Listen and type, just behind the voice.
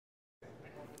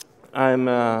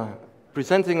I'm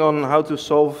presenting on how to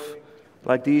solve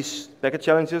like these packet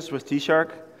challenges with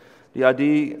tshark. The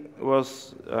idea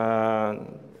was, I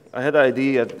had an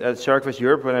idea at SharkFest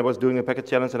Europe when I was doing a packet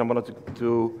challenge, and I wanted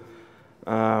to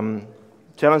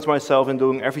challenge myself in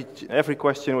doing every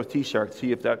question with tshark,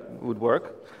 see if that would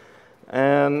work.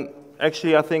 And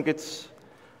actually, I think it's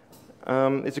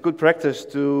a good practice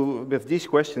to, with these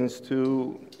questions,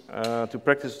 to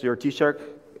practice your tshark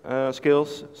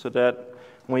skills, so that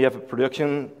when you have a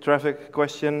production traffic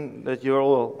question, that you're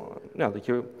all, that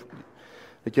you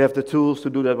have the tools to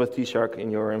do that with tshark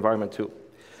in your environment too.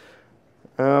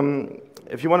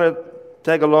 If you want to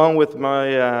tag along with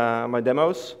my my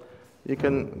demos, you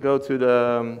can go to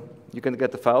the, you can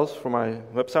get the files from my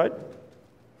website.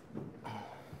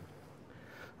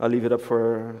 I'll leave it up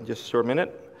for just a short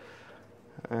minute.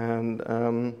 And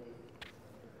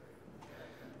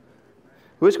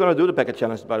who is going to do the packet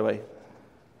challenge, by the way?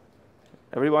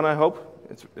 Everyone, I hope.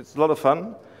 It's a lot of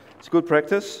fun. It's good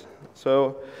practice.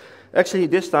 So actually,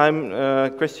 this time,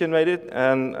 Christian made it,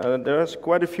 and there's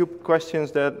quite a few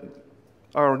questions that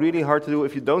are really hard to do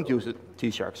if you don't use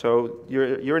tshark. So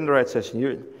you're in the right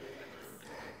session.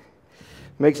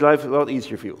 Makes life a lot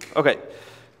easier for you. Okay.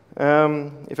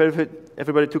 If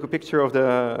everybody took a picture of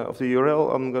the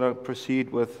URL, I'm going to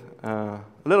proceed with a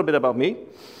little bit about me.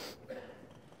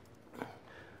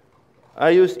 I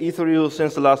used Ethereal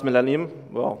since the last millennium,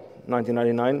 well,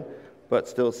 1999, but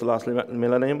still it's the last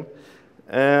millennium.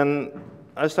 And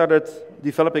I started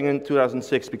developing in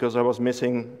 2006 because I was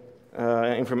missing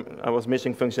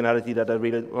functionality that I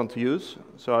really want to use.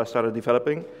 So I started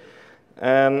developing,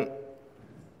 and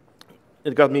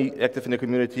it got me active in the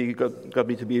community, got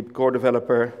me to be a core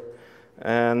developer.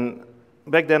 And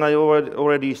back then I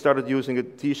already started using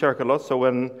tshark a lot, so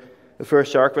when the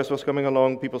first SharkFest was coming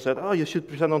along, people said, oh, you should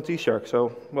present on tshark.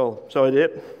 So, well, so I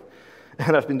did,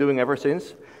 and I've been doing ever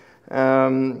since. I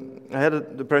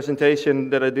had the presentation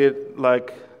that I did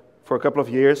like for a couple of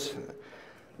years.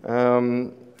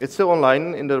 It's still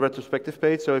online in the retrospective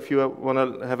page, so if you want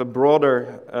to have a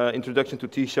broader introduction to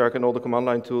tshark and all the command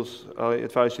line tools, I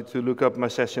advise you to look up my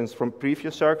sessions from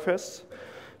previous SharkFests.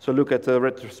 So look at the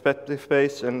retrospective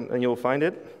page and you'll find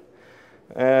it.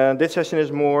 And this session is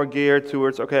more geared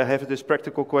towards, okay, I have this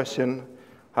practical question,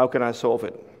 how can I solve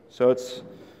it? So it's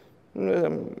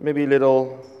maybe a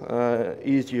little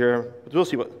easier, but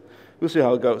we'll see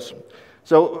how it goes.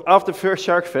 So after first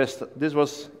SharkFest, this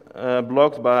was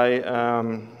blogged by,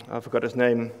 I forgot his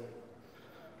name.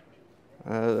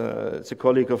 It's a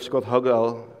colleague of Scott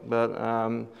Hogel, but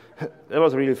it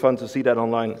was really fun to see that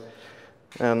online.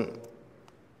 And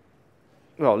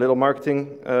well, little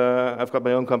marketing. I've got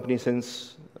my own company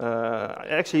since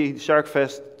actually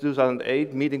SharkFest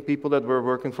 2008. Meeting people that were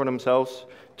working for themselves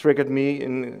triggered me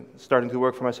in starting to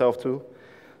work for myself too.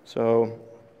 So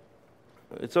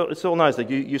it's so nice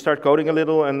that you start coding a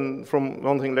little, and from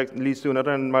one thing that leads to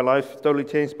another, and my life totally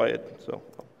changed by it.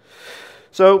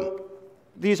 So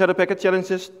these are the packet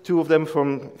challenges, two of them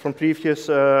from previous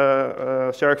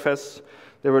SharkFests.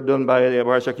 They were done by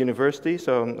Wireshark University,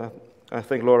 so I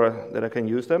thank Laura that I can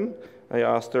use them. I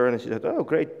asked her, and she said, oh,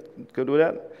 great, go do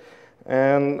that.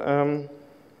 And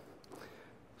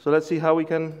so let's see how we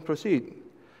can proceed.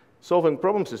 Solving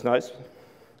problems is nice,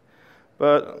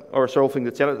 or solving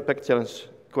the packet challenge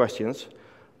questions,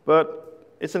 but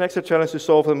it's an extra challenge to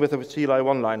solve them with a CLI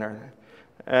one-liner.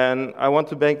 And I want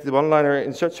to make the one-liner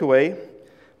in such a way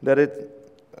that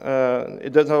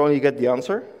it does not only get the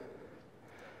answer,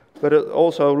 but it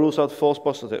also rules out false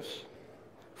positives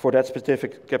for that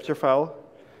specific capture file.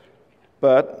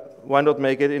 But why not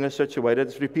make it in such a way that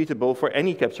it's repeatable for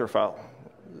any capture file,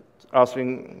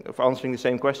 answering the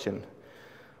same question?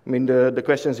 I mean, the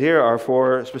questions here are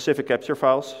for specific capture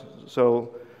files,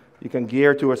 so you can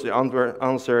gear towards the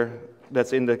answer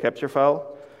that's in the capture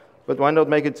file. But why not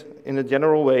make it in a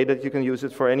general way that you can use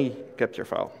it for any capture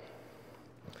file?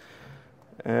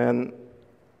 And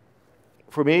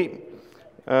for me,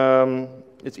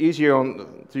 it's easier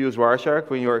to use Wireshark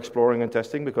when you're exploring and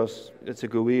testing, because it's a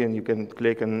GUI and you can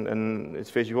click and it's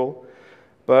visual.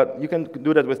 But you can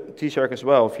do that with tshark as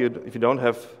well. If you don't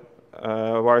have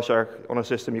Wireshark on a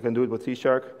system, you can do it with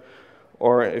tshark.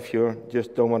 Or if you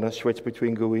just don't want to switch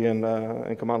between GUI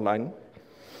and command line.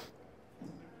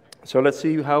 So let's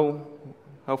see how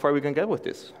far we can get with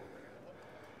this.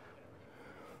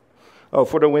 Oh,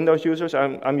 for the Windows users,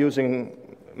 I'm using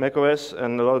macOS,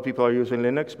 and a lot of people are using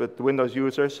Linux, but the Windows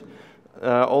users,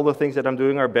 all the things that I'm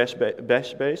doing are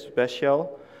bash-based, bash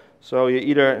shell. So you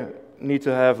either need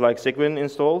to have like Cygwin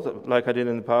installed, like I did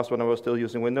in the past when I was still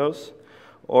using Windows,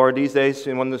 Or these days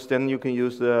in Windows 10 you can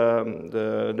use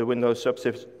the Windows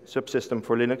subsystem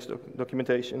for Linux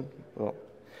documentation. Well,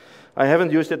 I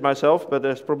haven't used it myself, but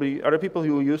there's probably other people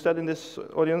who use that in this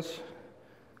audience.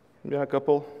 Yeah, a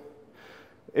couple.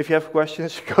 If you have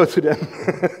questions, go to them.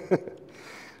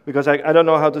 Because I don't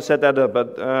know how to set that up,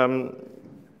 but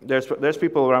there's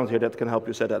people around here that can help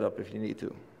you set that up if you need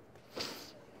to.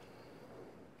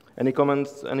 Any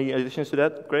comments, any additions to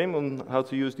that, Graham, on how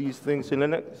to use these things in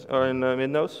Linux or in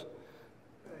Windows?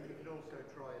 You can also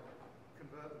try and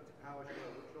convert them to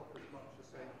PowerShell, which offers much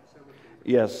the same facilities.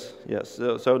 Yes,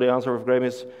 yes. So the answer of Graham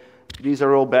is these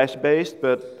are all bash-based,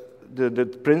 but the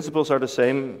principles are the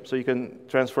same, so you can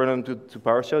transfer them to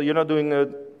PowerShell. You're not doing a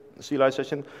CLI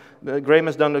session. Graham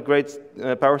has done a great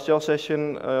PowerShell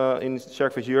session in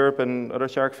SharkFest Europe and other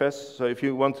SharkFests. So if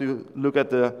you want to look at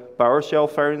the PowerShell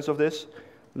variants of this,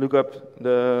 look up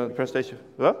the presentation.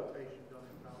 What?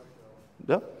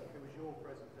 Yeah? It was your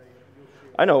presentation.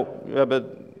 I know, yeah, but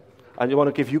I don't want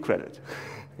to give you credit.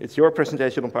 It's your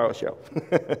presentation on PowerShell.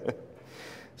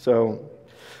 So,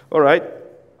 all right.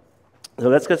 So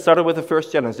let's get started with the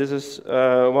first challenge. This is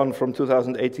one from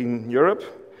 2018 Europe.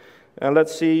 And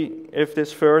let's see if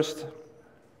this first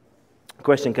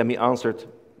question can be answered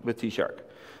with tshark.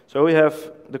 So we have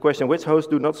the question, which hosts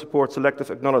do not support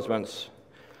selective acknowledgements?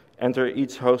 Enter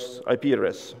each host's IP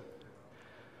address.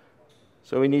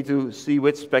 So we need to see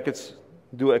which packets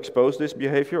do expose this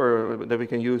behavior, or that we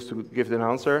can use to give an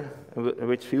answer, and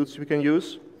which fields we can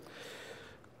use.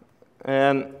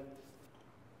 And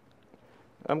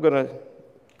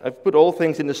I've put all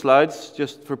things in the slides,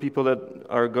 just for people that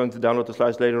are going to download the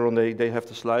slides later on, they have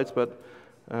the slides, but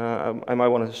I might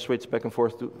want to switch back and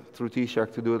forth through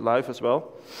tshark to do it live as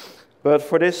well. But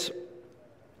for this,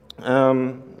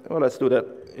 well, let's do that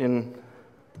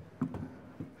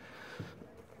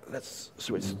let's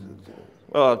switch.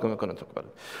 Well, I'm going to talk about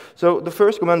it. So the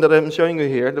first command that I'm showing you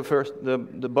here,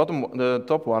 the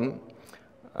top one,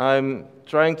 I'm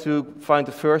trying to find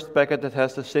the first packet that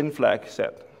has the SYN flag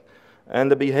set. And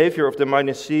the behavior of the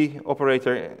 -C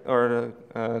operator, or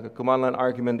command line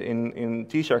argument in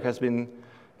tshark has been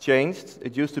changed.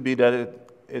 It used to be that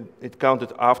it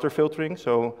counted after filtering,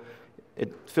 so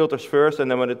it filters first, and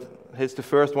then when it hits the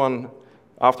first one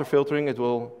after filtering, it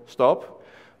will stop.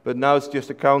 But now it's just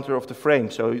a counter of the frame,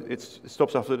 so it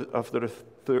stops after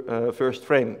the first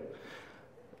frame.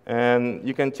 And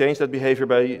you can change that behavior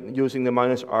by using the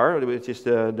 -R, which is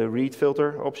the read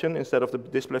filter option instead of the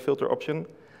display filter option.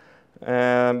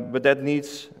 But that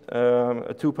needs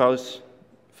a 2-pass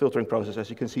filtering process, as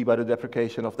you can see by the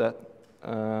deprecation of that,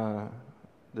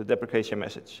 the deprecation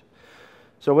message.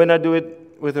 So when I do it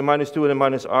with a -2 and a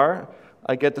 -R,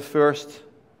 I get the first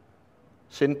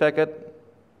SYN packet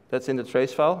that's in the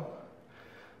trace file.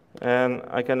 And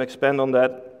I can expand on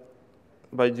that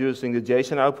by using the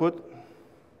JSON output.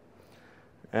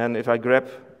 And if I grab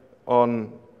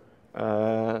on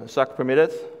SAC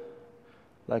permitted,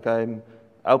 like I'm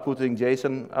outputting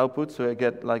JSON output, so I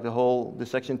get like the whole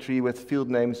dissection tree with field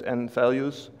names and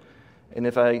values. And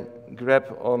if I grab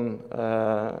on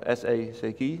SA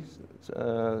Sake,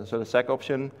 so the SAC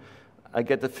option, I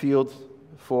get the field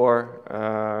for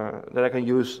that I can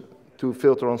use to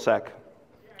filter on SAC,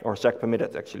 or SAC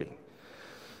permitted actually.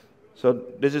 So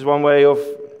this is one way of,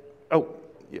 oh,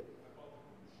 yeah.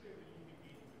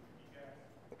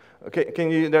 Okay,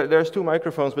 can you, there's 2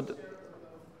 microphones, but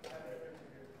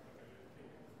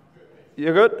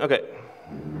you're good? Okay.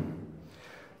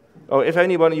 Oh, if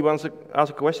anybody wants to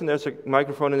ask a question, there's a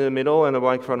microphone in the middle and a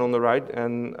microphone on the right,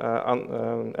 and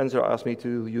Enzo asked me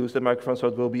to use the microphone, so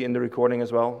it will be in the recording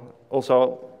as well.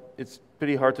 Also, it's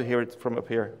pretty hard to hear it from up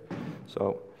here.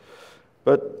 So,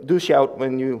 but do shout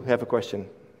when you have a question.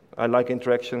 I like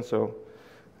interaction, so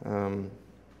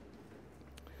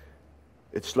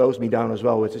it slows me down as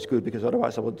well, which is good, because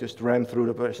otherwise I would just ram through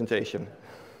the presentation.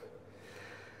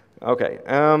 Okay,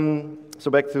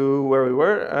 so back to where we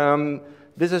were.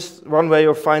 This is one way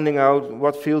of finding out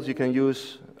what fields you can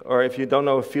use, or if you don't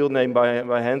know a field name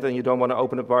by hand and you don't want to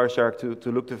open a Wireshark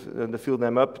to look the field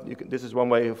name up, this is one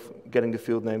way of getting the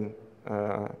field name.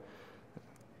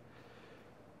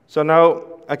 So now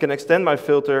I can extend my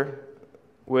filter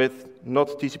with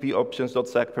not TCP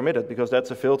options.SAC permitted, because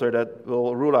that's a filter that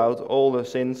will rule out all the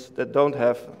SYNs that don't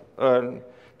have,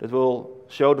 that will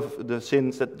show the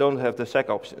SYNs that don't have the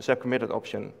SAC permitted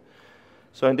option.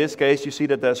 So in this case, you see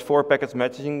that there's 4 packets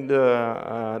matching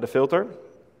the filter.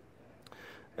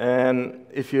 And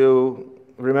if you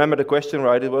remember the question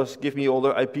right, it was give me all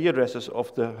the IP addresses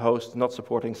of the host not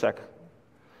supporting SAC.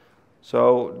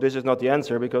 So this is not the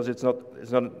answer because it's not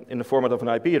in the format of an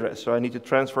IP address. So I need to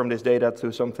transform this data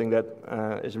to something that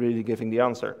is really giving the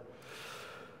answer.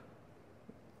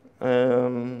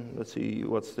 Let's see,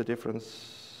 what's the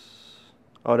difference?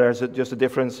 Oh, there's just a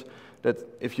difference that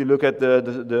if you look at the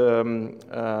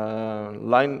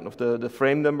line of the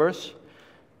frame numbers,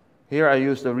 here I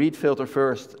use the read filter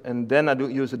first, and then I do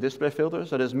use the display filter.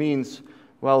 So this means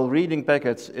while reading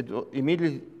packets, it will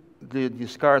immediately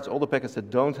discards all the packets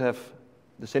that don't have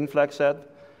the SYN flag set,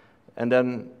 and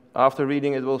then after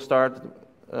reading, it will start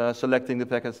selecting the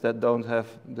packets that don't have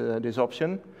this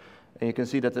option. And you can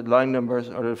see that the line numbers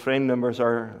or the frame numbers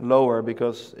are lower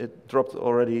because it dropped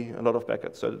already a lot of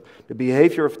packets. So the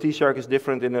behavior of tshark is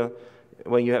different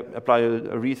when you apply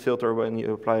a read filter when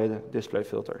you apply a display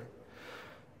filter.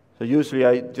 So usually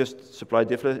I just supply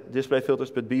display filters,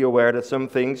 but be aware that some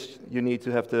things you need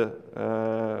to have the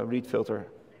read filter.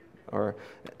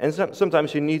 And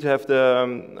sometimes you need to have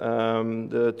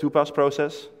the two-pass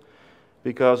process,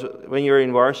 because when you're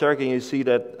in Wireshark and you see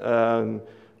that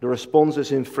the response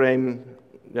is in frame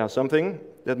something,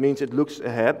 that means it looks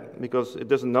ahead because it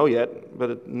doesn't know yet, but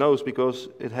it knows because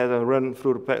it had a run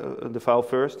through the file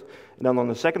first, and then on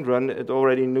the second run it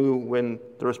already knew when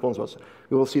the response was.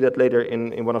 We will see that later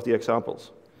in one of the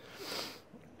examples.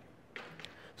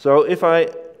 So if I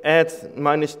add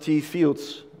 -t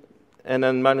fields and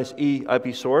then -e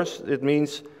IP source, it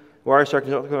means Wireshark is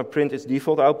not going to print its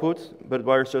default output, but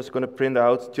Wireshark is going to print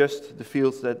out just the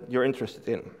fields that you're interested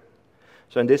in.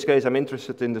 So in this case, I'm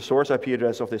interested in the source IP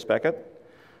address of this packet.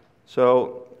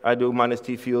 So I do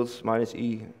 -t fields,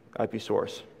 -e IP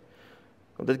source.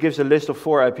 Well, that gives a list of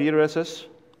 4 IP addresses,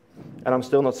 and I'm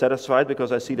still not satisfied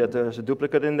because I see that there's a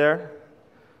duplicate in there.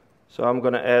 So I'm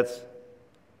going to add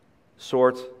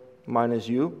sort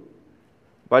 -u.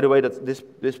 By the way, that this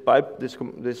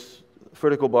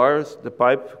vertical bar is the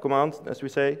pipe command, as we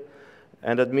say,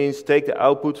 and that means take the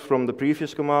output from the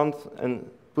previous command and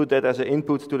put that as an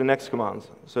input to the next command.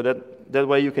 So that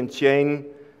way you can chain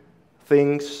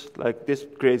things, like this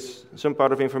creates some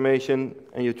part of information,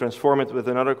 and you transform it with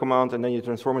another command, and then you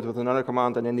transform it with another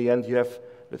command, and in the end you have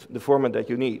the format that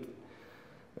you need.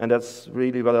 And that's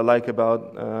really what I like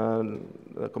about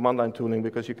command line tooling,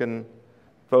 because you can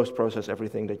post-process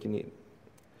everything that you need.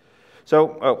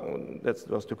 So, that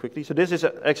was too quickly. So this is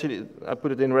actually, I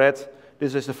put it in red,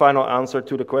 this is the final answer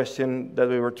to the question that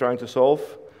we were trying to solve.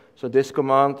 So this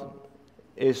command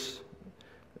is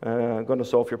going to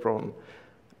solve your problem.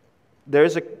 There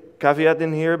is a caveat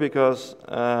in here because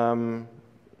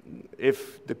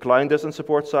if the client doesn't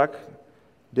support SAC,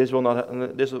 this will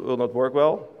not work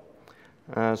well.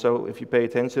 So if you pay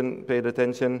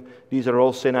attention, these are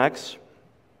all syntax,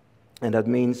 and that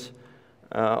means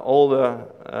all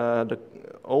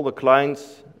the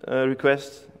client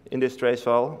requests in this trace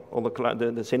file, all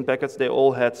the SYN packets, they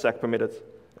all had SAC permitted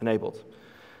enabled.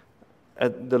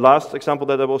 The last example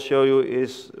that I will show you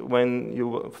is when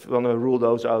you want to rule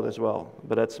those out as well,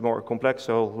 but that's more complex,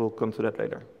 so we'll come to that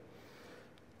later.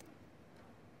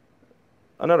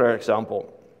 Another example.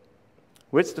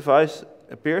 Which device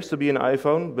appears to be an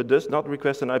iPhone but does not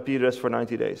request an IP address for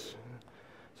 90 days?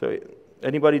 So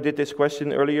anybody did this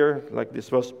question earlier? Like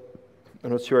this was,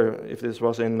 I'm not sure if this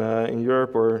was in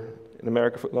Europe or in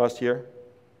America last year.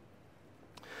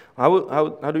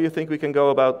 How do you think we can go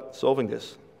about solving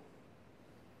this?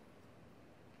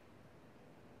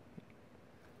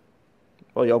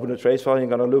 Well, you open a trace file, and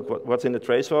you're going to look what's in the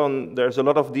trace file, and there's a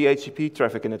lot of DHCP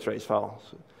traffic in the trace file.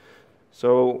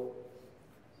 So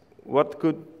what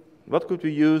could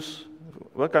we use,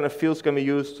 what kind of fields can we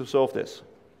use to solve this?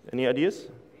 Any ideas?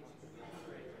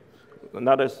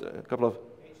 Now there's a couple of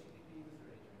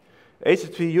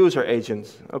HTTP user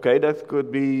agents. Okay, that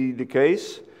could be the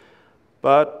case,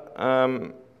 but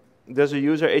does a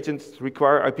user agent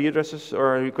require IP addresses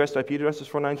or request IP addresses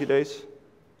for 90 days?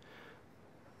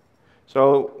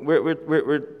 So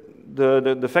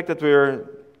the fact that we're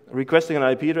requesting an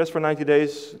IP address for 90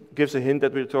 days gives a hint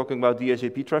that we're talking about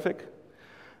DHCP traffic.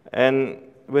 And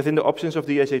within the options of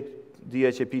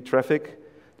DHCP traffic,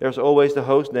 there's always the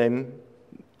host name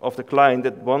of the client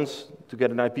that wants to get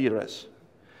an IP address.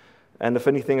 And the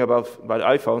funny thing about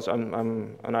iPhones, I'm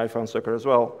an iPhone sucker as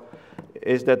well,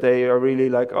 is that they are really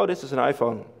like, oh, this is an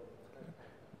iPhone.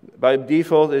 By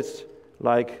default, it's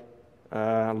like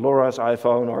Laura's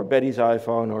iPhone or Betty's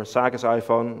iPhone or Sake's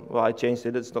iPhone. Well, I changed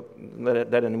it, it's not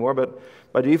that anymore, but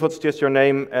by default, it's just your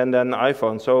name and then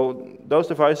iPhone. So those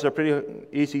devices are pretty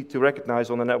easy to recognize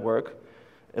on the network,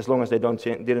 as long as they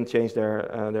didn't change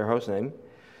their host name.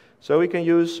 So we can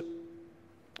use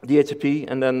DHCP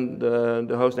and then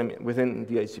the host name within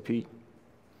DHCP.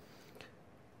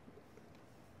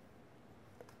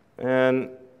 And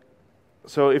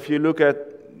so if you look at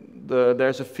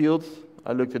there's a field,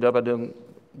 I looked it up, I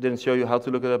didn't show you how to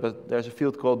look it up, but there's a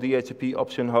field called DHCP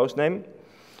option hostname.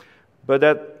 But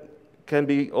that can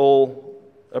be all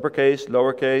uppercase,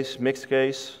 lowercase, mixed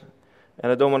case,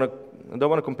 and I don't want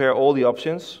to compare all the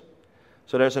options.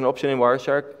 So there's an option in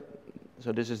Wireshark.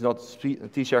 So this is not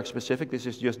tshark specific, this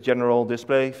is just general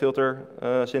display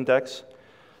filter syntax.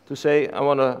 To say I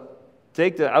want to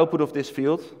take the output of this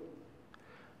field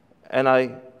and I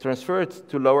transfer it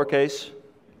to lowercase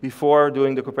before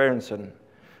doing the comparison.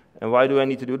 And why do I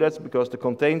need to do that? Because the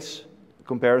contains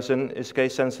comparison is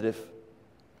case sensitive.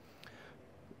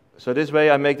 So this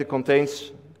way I make the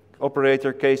contains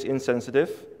operator case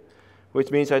insensitive,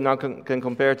 which means I now can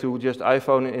compare to just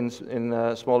iPhone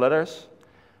in small letters.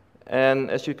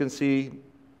 And as you can see,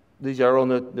 these are on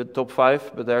the top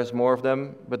 5, but there's more of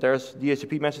them. But there's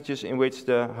DHCP messages in which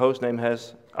the host name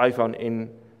has iPhone in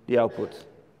the output.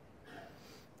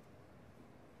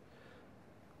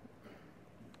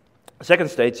 Second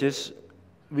stage is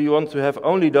we want to have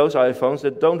only those iPhones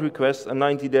that don't request a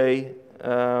 90-day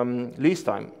lease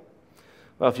time.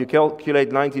 Well, if you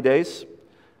calculate 90 days,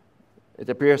 it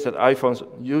appears that iPhones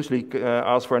usually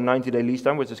ask for a 90-day lease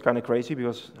time, which is kind of crazy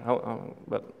because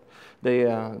but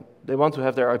they want to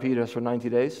have their IP address for 90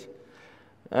 days.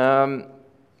 And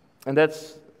that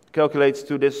calculates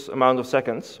to this amount of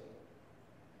seconds.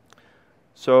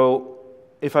 So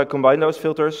if I combine those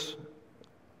filters,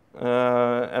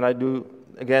 and I do,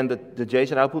 again, the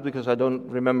JSON output because I don't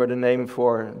remember the name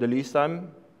for the lease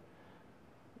time.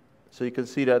 So you can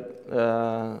see that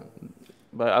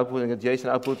by outputting a JSON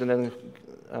output and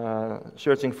then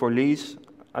searching for lease,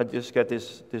 I just get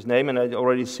this name, and I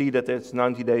already see that it's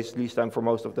 90 days lease time for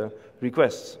most of the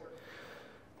requests.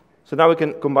 So now we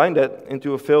can combine that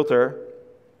into a filter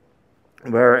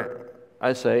where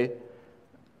I say,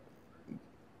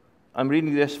 I'm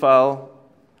reading this file,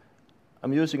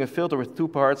 I'm using a filter with 2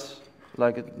 parts,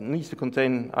 like it needs to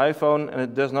contain iPhone and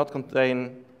it does not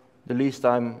contain the lease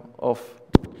time of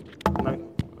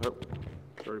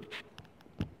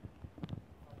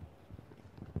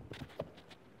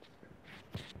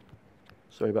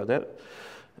sorry about that.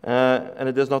 And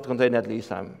it does not contain that lease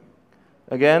time.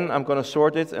 Again, I'm going to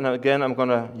sort it, and again, I'm going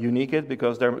to unique it,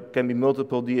 because there can be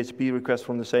multiple DHCP requests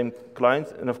from the same client,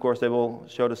 and of course, they will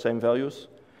show the same values.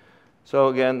 So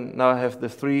again, now I have the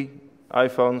 3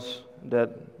 iPhones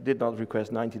that did not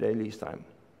request 90-day lease time.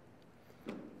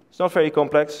 It's not very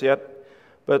complex yet,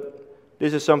 but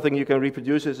this is something you can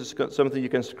reproduce. This is something you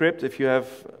can script if you have,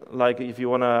 like, if you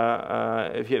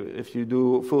wanna, if you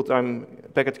do full-time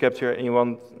packet capture and you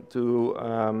want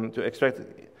to extract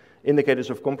indicators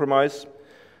of compromise.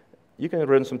 You can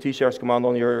run some tshark command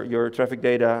on your traffic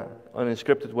data in a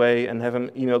scripted way and have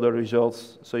them email the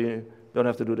results, so you don't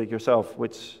have to do that yourself,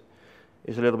 which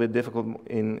is a little bit difficult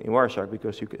in Wireshark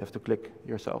because you have to click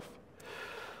yourself.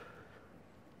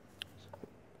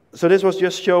 So this was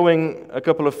just showing a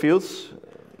couple of fields.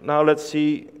 Now let's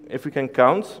see if we can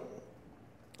count.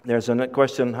 There's a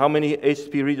question, how many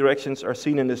HTTP redirections are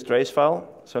seen in this trace file?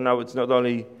 So now it's not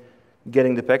only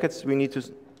getting the packets, we need to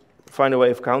find a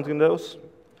way of counting those.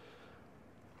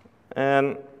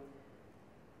 And,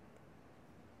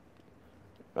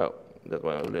 oh, that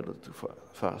went a little too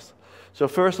fast. So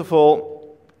first of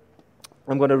all,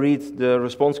 I'm going to read the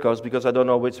response codes because I don't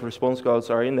know which response codes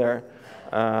are in there.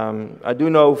 I do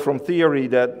know from theory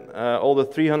that all the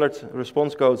 300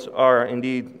 response codes are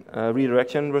indeed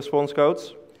redirection response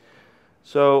codes.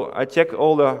 So I check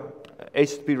all the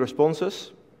HTTP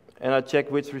responses, and I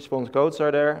check which response codes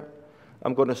are there.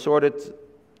 I'm going to sort it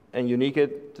and unique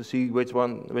it to see which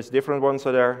different ones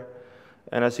are there.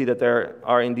 And I see that there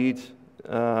are indeed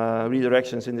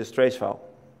redirections in this trace file.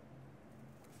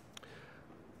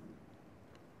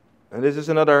 And this is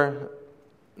another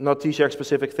not tshark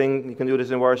specific thing. You can do this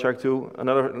in Wireshark too.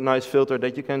 Another nice filter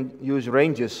that you can use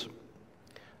ranges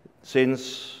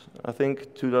since, I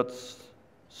think, 2.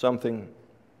 something.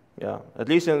 Yeah, at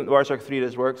least in Wireshark 3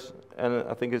 this works, and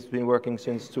I think it's been working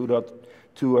since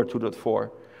 2.2 or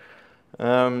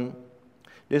 2.4.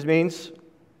 This means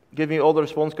give me all the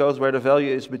response codes where the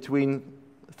value is between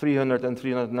 300 and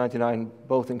 399,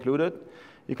 both included.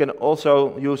 You can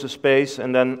also use a space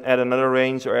and then add another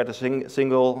range or add a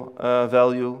single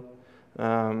value.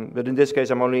 But in this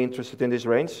case, I'm only interested in this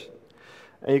range.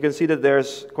 And you can see that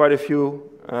there's quite a few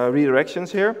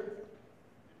redirections here.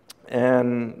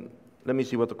 And let me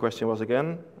see what the question was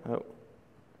again.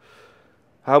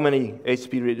 How many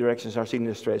HTTP redirections are seen in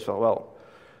this trace file? Well,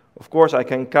 of course, I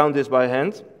can count this by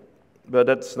hand, but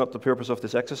that's not the purpose of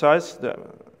this exercise.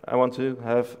 I want to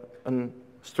have a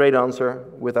straight answer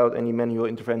without any manual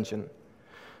intervention.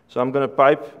 So I'm going to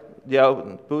pipe the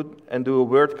output and do a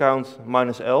word count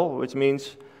 -L, which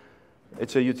means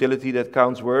it's a utility that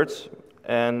counts words,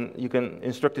 and you can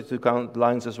instruct it to count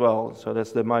lines as well. So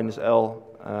that's the -L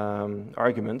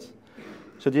argument.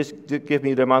 So this gives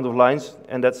me the amount of lines,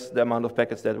 and that's the amount of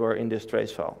packets that were in this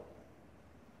trace file.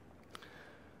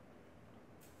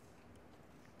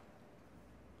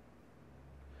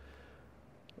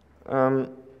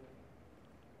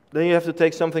 Then you have to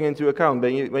take something into account.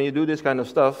 When you do this kind of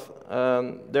stuff,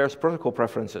 there's protocol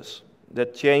preferences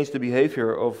that change the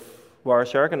behavior of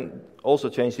Wireshark and also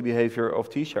change the behavior of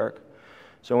tshark.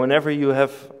 So whenever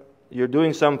you're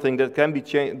doing something that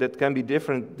can be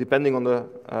different depending on the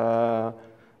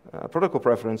protocol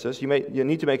preferences, you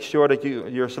need to make sure that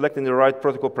you're selecting the right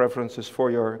protocol preferences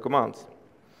for your command.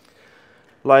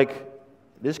 Like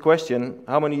this question,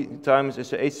 how many times is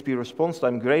the HTTP response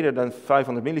time greater than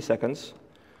 500 milliseconds?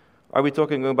 Are we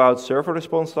talking about server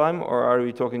response time, or are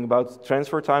we talking about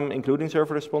transfer time, including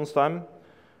server response time?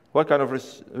 What kind of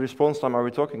response time are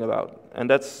we talking about? And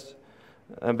that's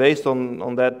based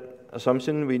on that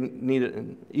assumption, we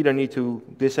either need to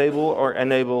disable or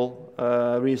enable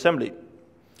reassembly.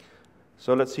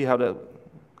 So let's see how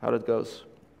that goes.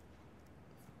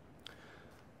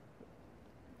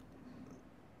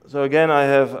 So again, I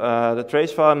have the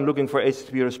trace file. I'm looking for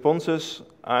HTTP responses.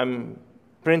 I'm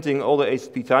printing all the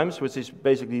HTTP times, which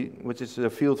is a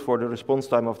field for the response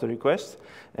time of the request.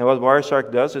 And what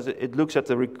Wireshark does is it looks at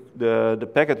the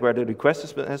packet where the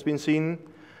request has been seen,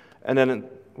 and then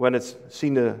when it's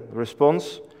seen the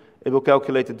response, it will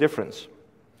calculate the difference.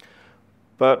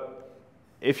 But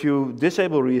if you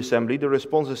disable reassembly, the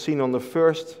response is seen on the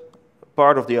first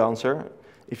part of the answer.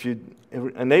 If you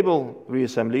enable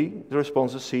reassembly, the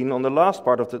response is seen on the last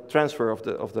part of the transfer of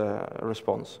the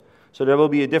response. So there will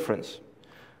be a difference.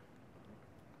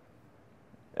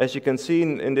 As you can see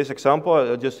in this example,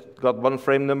 I just got one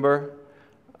frame number.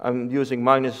 I'm using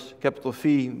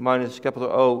 -V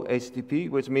 -O HTTP,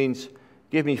 which means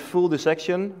give me full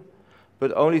dissection,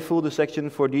 but only full dissection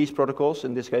for these protocols,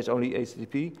 in this case only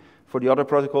HTTP. For the other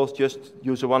protocols, just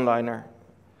use a one-liner.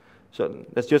 So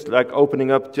that's just like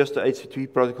opening up just the HTTP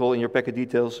protocol in your packet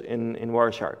details in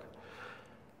Wireshark.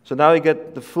 So now you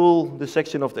get the full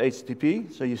dissection of the HTTP.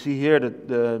 So you see here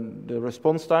the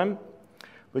response time.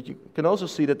 But you can also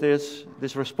see that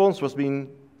this response was being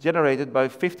generated by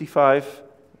 55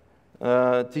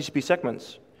 TCP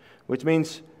segments, which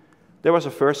means there was a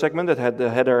first segment that had the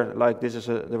header like this is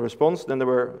the response, then there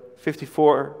were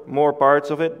 54 more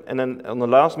parts of it, and then on the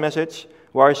last message,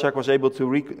 Wireshark was able to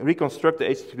reconstruct the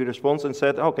HTTP response and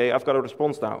said, okay, I've got a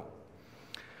response now.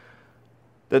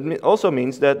 That also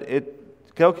means that it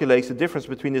calculates the difference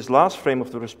between this last frame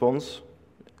of the response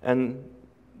and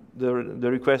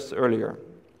the request earlier.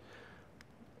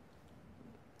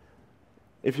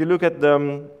 If you look at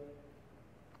the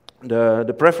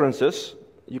preferences,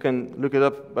 you can look it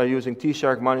up by using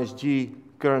tshark -g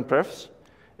current prefs.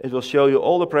 It will show you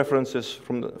all the preferences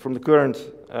from the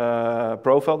current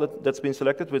profile that's been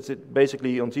selected, which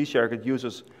basically on tshark it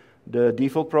uses the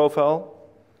default profile.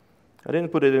 I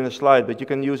didn't put it in a slide, but you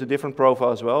can use a different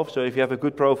profile as well. So if you have a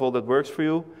good profile that works for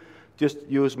you, just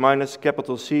use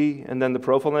 -C and then the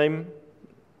profile name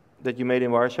that you made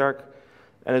in Wireshark,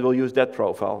 and it will use that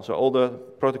profile. So all the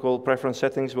protocol preference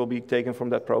settings will be taken from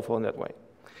that profile in that way.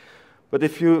 But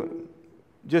if you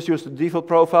just use the default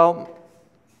profile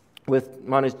with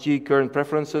 -G current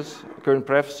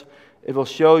prefs, it will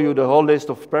show you the whole list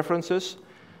of preferences,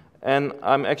 and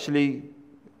I'm actually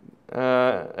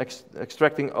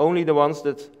extracting only the ones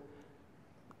that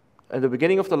at the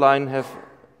beginning of the line have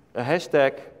a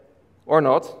hashtag or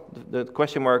not. The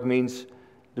question mark means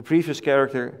the previous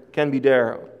character can be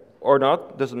there or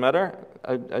not, doesn't matter.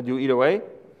 I do either way.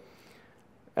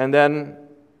 And then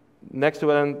next to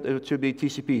it should be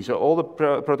TCP. So all the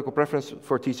protocol preferences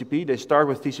for TCP, they start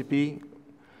with TCP.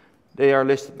 They are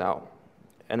listed now.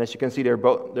 And as you can see,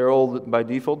 they're all by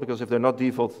default, because if they're not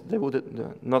default, they would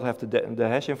not have the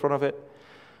hash in front of it.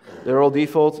 They're all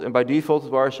default, and by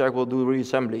default, Wireshark will do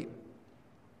reassembly.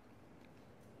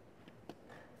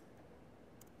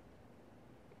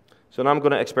 So now I'm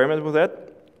going to experiment with that.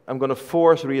 I'm going to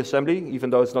force reassembly, even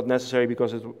though it's not necessary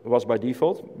because it was by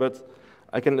default. But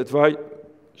I can advise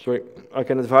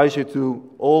you to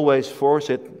always force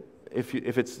it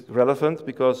if it's relevant,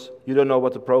 because you don't know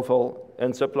what the profile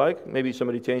ends up like. Maybe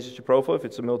somebody changes your profile if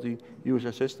it's a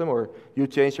multi-user system, or you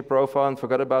change your profile and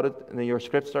forgot about it, and then your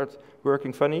script starts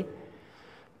working funny.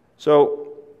 So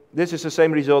this is the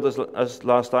same result as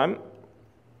last time,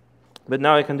 but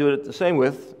now I can do it the same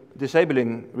with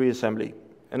disabling reassembly.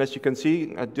 And as you can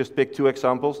see, I just picked two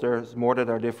examples. There's more that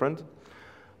are different.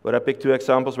 But I picked two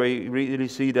examples where you really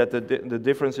see that the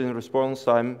difference in response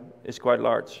time is quite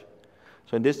large.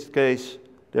 So in this case,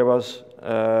 there was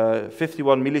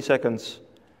 51 milliseconds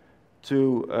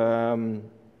to,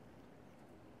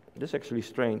 this is actually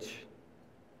strange.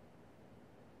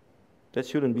 That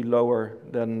shouldn't be lower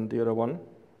than the other one.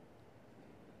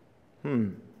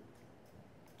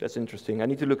 That's interesting. I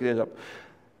need to look it up.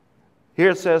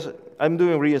 Here it says I'm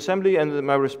doing reassembly and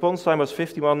my response time was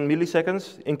 51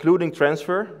 milliseconds, including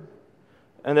transfer.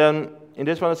 And then in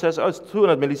this one it says, oh, it's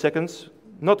 200 milliseconds,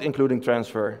 not including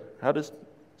transfer.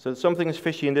 So something is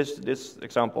fishy in this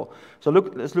example. So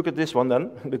let's look at this one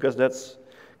then, because that's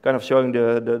kind of showing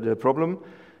the problem.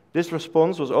 This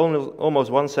response was only almost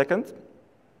 1 second,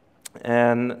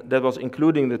 and that was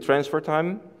including the transfer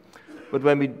time. But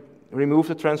when we remove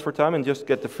the transfer time and just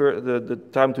get the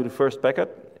time to the first packet,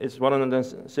 it's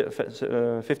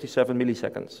 157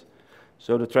 milliseconds.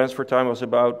 So the transfer time was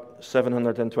about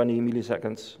 720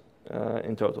 milliseconds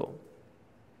in total.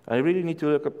 I really need to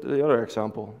look up the other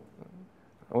example.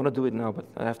 I want to do it now, but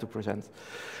I have to present.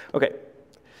 Okay.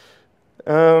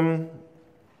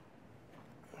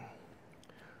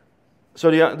 So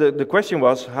the question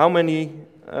was, how many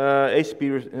how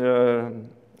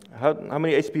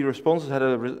many HTTP responses had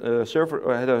a server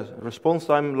or had a response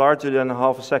time larger than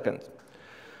half a second?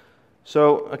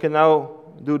 So I can now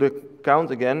do the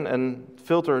count again and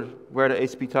filter where the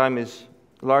HTTP time is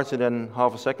larger than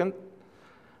half a second.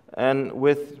 And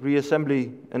with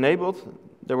reassembly enabled,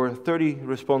 there were 30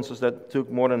 responses that took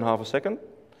more than half a second.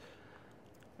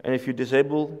 And if you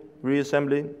disable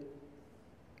reassembly,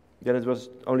 then it was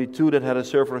only 2 that had a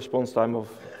server response time of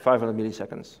 500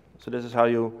 milliseconds. So this is how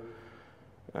you.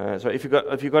 So if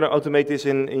you're going to automate this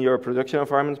in your production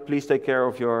environment, please take care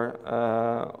of your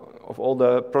of all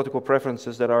the protocol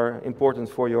preferences that are important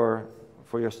for your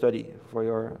study, for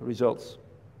your results.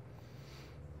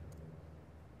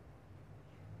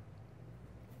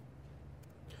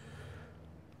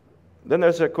 Then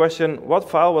there's a question: what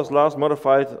file was last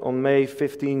modified on May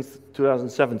 15th,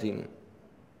 2017?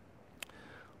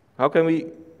 How can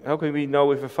we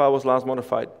know if a file was last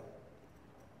modified?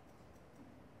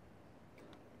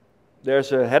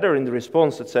 There's a header in the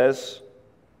response that says,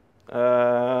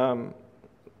 let's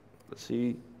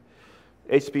see,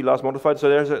 HTTP last modified. So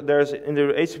there's in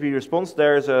the HTTP response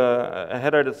there's a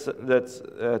header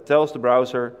that tells the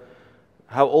browser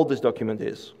how old this document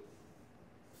is.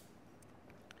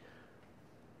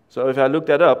 So if I look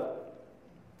that up,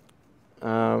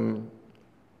 I'm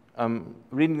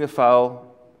reading the file,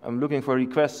 I'm looking for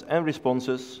requests and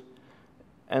responses,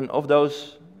 and of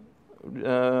those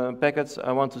packets,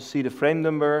 I want to see the frame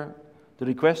number, the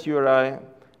request URI,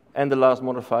 and the last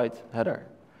modified header.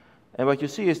 And what you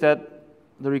see is that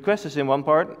the request is in one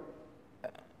part,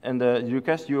 and the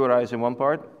request URI is in one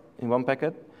part, in one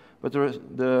packet, but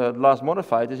the last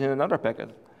modified is in another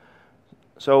packet.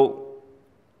 So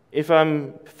if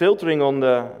I'm filtering on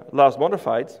the last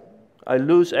modified, I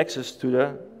lose access to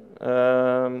the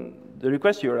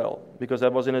request URL, because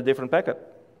that was in a different packet.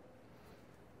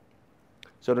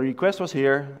 So the request was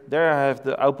here, there I have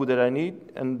the output that I need,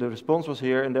 and the response was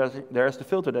here, and there's the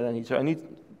filter that I need. So I need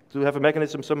to have a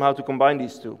mechanism somehow to combine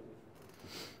these two.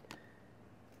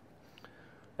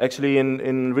 Actually,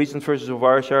 in recent versions of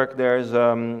Wireshark, there is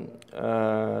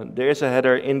a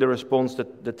header in the response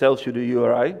that tells you the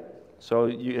URI, so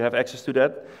you have access to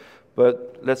that.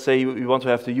 But let's say you want to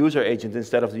have the user agent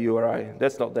instead of the URI.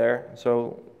 That's not there,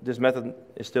 so this method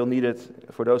is still needed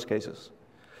for those cases.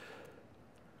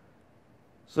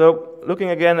 So looking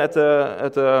again at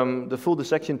the full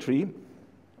dissection tree,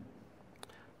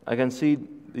 I can see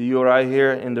the URI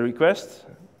here in the request.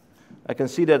 I can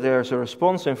see that there's a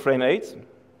response in frame 8.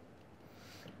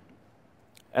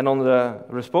 And on the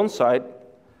response side,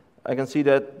 I can see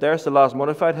that there's the last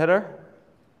modified header,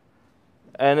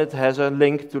 and it has a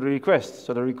link to the request.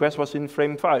 So the request was in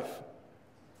frame 5.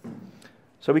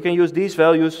 So we can use these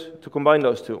values to combine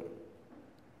those two.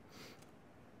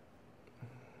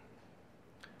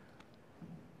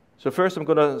 So first I'm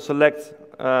going to select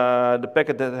the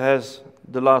packet that has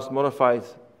the last modified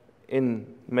in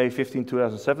May 15,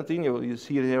 2017. You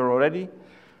see it here already,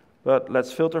 but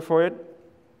let's filter for it.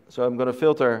 So I'm going to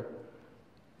filter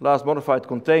last modified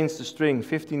contains the string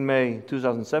 15 May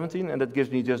 2017, and that gives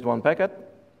me just one packet.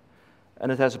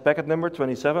 And it has a packet number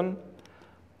 27.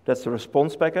 That's the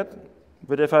response packet.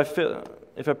 But if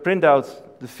I print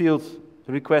out the field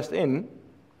request in,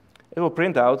 it will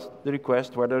print out the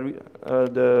request where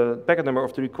the packet number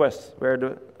of the request, where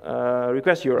the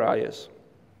request URI is.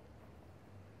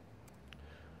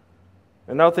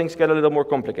 And now things get a little more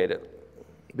complicated,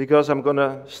 because I'm going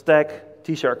to stack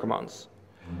tshark commands.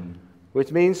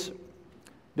 which means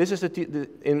this is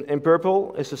in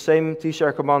purple is the same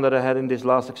tshark command that I had in this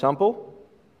last example.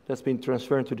 That's been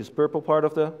transferred to this purple part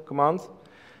of the command.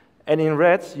 And in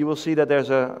red, you will see that there's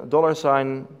a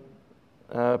 $sign,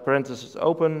 parenthesis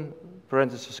open,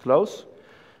 parenthesis close.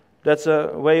 That's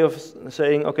a way of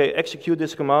saying, okay, execute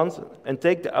this command and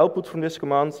take the output from this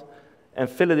command and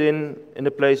fill it in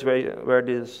the place where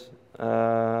this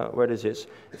is.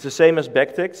 It's the same as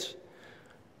backticks,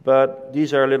 but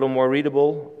these are a little more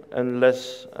readable and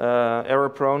less error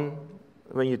prone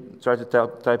when you try to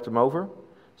type them over.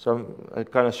 So I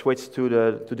kind of switched to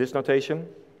this notation.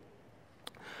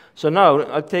 So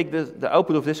now I take the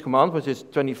output of this command, which is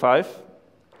 25,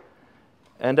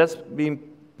 and that's being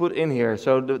put in here.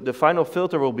 So the final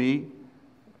filter will be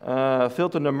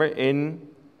filter number in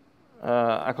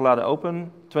accolade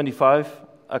open, 25,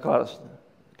 accolade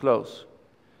close.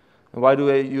 And why do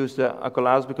I use the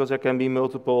accolades? Because there can be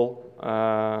multiple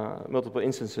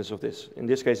instances of this. In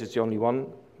this case, it's only one,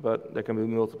 but there can be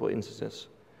multiple instances.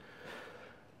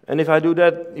 And if I do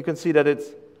that, you can see that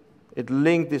it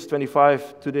linked this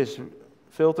 25 to this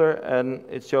filter, and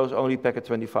it shows only packet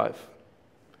 25.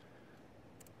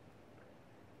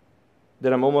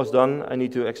 Then I'm almost done. I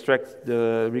need to extract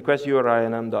the request URI,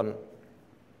 and I'm done.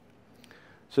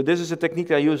 So this is a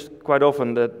technique I use quite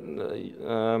often. That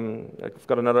I've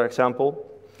got another example.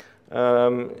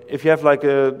 If you have like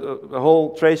a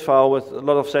whole trace file with a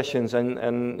lot of sessions,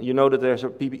 and you know that there's a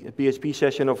PHP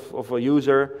session of a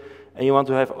user, and you want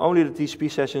to have only the TCP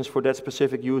sessions for that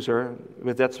specific user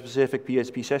with that specific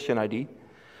PHP session ID,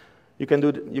 you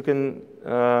can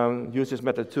use this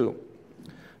method too.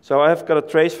 So I've got a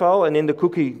trace file, and in the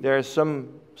cookie there's some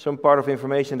part of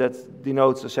information that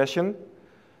denotes a session.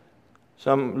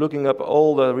 So I'm looking up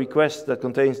all the requests that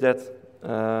contains that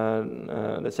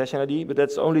session ID, but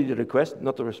that's only the request,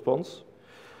 not the response.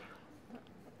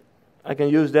 I can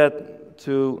use that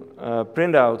to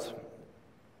print out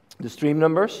the stream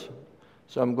numbers.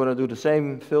 So I'm going to do the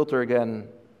same filter again,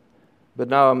 but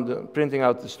now I'm printing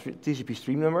out the TCP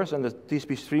stream numbers, and the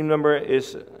TCP stream number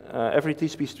is every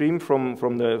TCP stream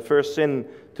from the first SYN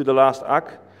to the last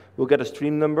ACK will get a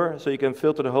stream number, so you can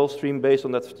filter the whole stream based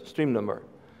on that stream number.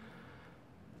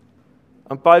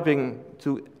 I'm piping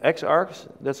to xargs.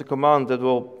 That's a command that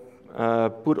will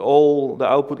put all the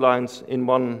output lines in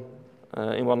one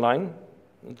line.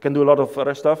 It can do a lot of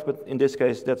other stuff, but in this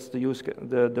case, that's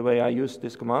the way I use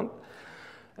this command.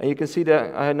 And you can see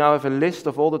that I now have a list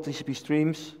of all the TCP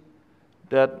streams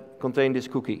that contain this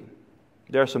cookie.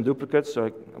 There are some duplicates, so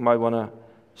I might want to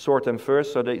sort them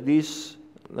first. So these,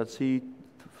 let's see,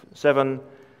 these 7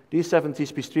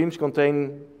 TCP streams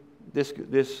contain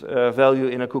this value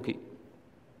in a cookie.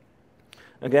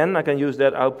 Again, I can use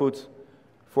that output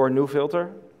for a new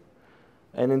filter.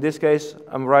 And in this case,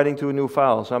 I'm writing to a new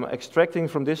file. So I'm extracting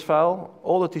from this file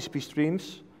all the TCP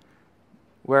streams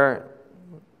where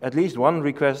at least one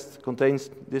request contains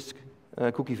this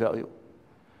cookie value.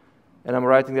 And I'm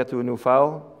writing that to a new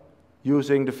file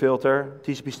using the filter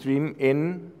TCP stream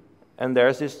in, and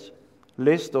there's this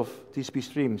list of TCP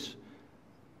streams.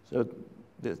 So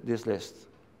this list.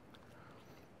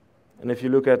 And if you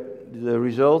look at the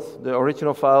result, the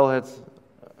original file had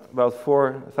about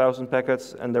 4,000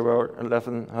 packets, and there were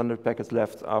 1,100 packets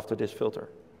left after this filter.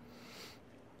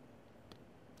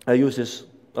 I use this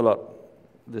a lot,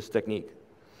 this technique.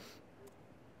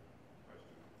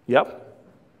 Yep.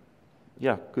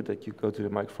 Yeah, good that you go to the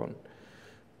microphone.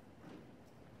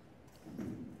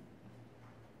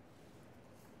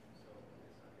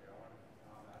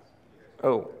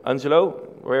 Oh, Angelo,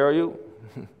 where are you?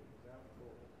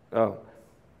 Oh.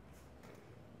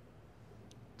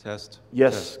 Test?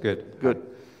 Yes. Test. Good. Good.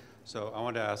 So I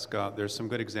wanted to ask, there's some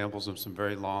good examples of some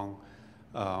very long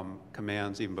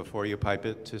commands even before you pipe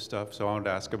it to stuff. So I wanted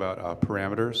to ask about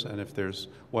parameters, and if there's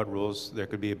what rules there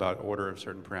could be about order of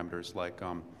certain parameters, like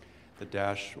the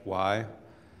 -y,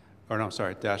 or no,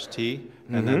 sorry, -t,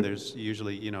 and then there's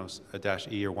usually, you know, a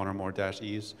 -e or one or more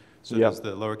 -es. So does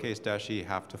the lowercase -e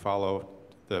have to follow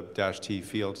the -t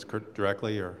fields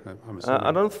directly, or I'm assuming?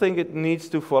 I don't think it needs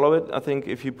to follow it. I think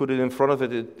if you put it in front of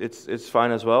it, it's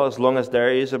fine as well, as long as there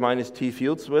is a -t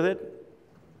fields with it.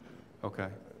 Okay.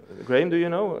 Graham, do you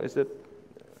know? Is that?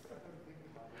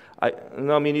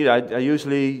 No, me neither. I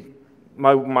usually,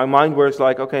 my mind works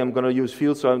like, okay, I'm going to use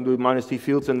fields, so I'm going to do -t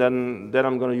fields, and then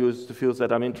I'm going to use the fields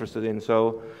that I'm interested in.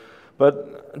 So, but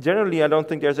generally, I don't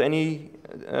think there's any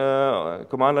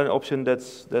command line option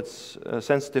that's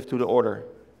sensitive to the order.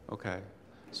 Okay.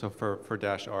 So for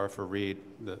 -r for read,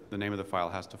 the name of the file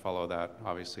has to follow that,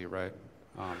 obviously, right?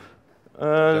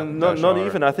 Not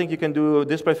even. I think you can do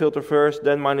display filter first,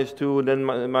 then -2, and then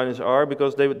minus R,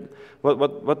 because they would,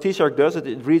 what tshark does,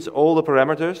 it reads all the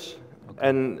parameters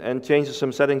and changes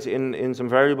some settings in some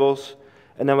variables,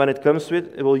 and then when it comes to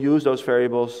it, it will use those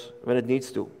variables when it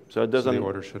needs to. So it doesn't. So the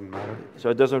order shouldn't matter. So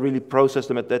it doesn't really process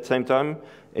them at that same time.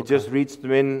 It just reads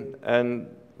them in and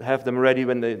have them ready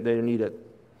when they need it.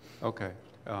 Okay.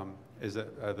 Is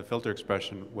that the filter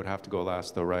expression would have to go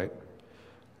last, though, right?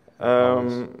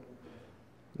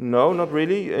 No, not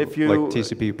really. If you like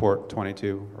TCP port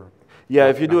 22, or yeah,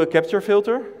 if you do a capture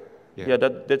filter, yeah,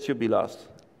 that should be last.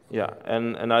 Yeah,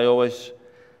 and I always,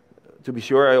 to be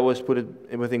sure, I always put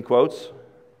it within quotes.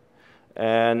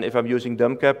 And if I'm using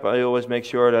dumcap, I always make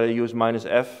sure that I use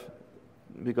 -f,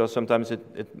 because sometimes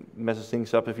it messes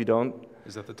things up if you don't.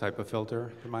 Is that the type of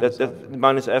filter?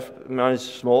 Minus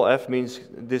small f means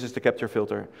this is the capture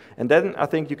filter. And then I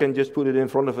think you can just put it in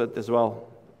front of it as well.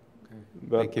 Okay.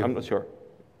 But Thank you. I'm not sure.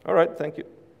 All right, thank you.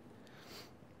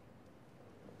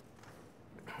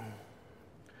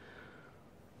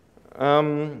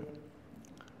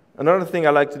 Another thing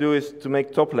I like to do is to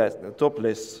make top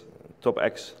lists, top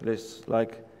X lists.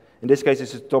 Like in this case,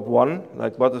 it's top 1.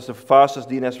 Like what is the fastest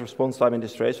DNS response time in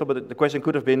this traceable? But the question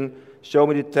could have been, show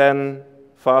me the 10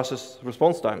 fastest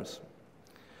response times.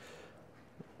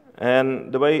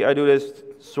 And the way I do this,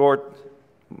 sort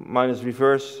minus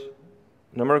reverse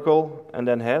numerical and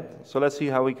then head. So let's see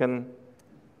how we can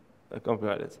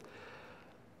compile it.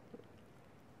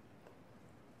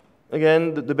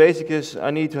 Again, the basic is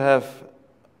I need to have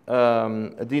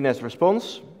a DNS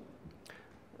response,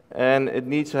 and it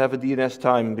needs to have a DNS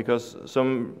time, because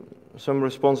some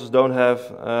responses don't have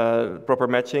proper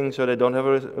matching, so they don't have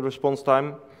a response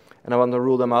time, and I want to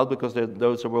rule them out because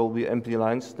those will be empty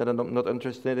lines that I'm not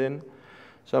interested in.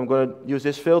 So I'm going to use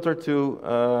this filter to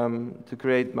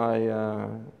create my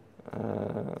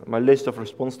my list of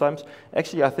response times.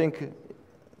 Actually, I think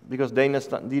because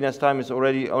DNS time is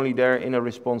already only there in a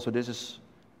response, so this is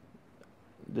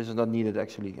not needed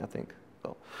actually, I think.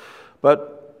 So,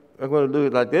 but I'm going to do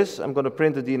it like this. I'm going to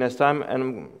print the DNS time, and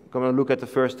I'm going to look at the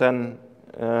first 10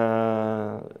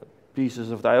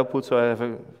 pieces of the output, so I have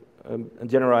a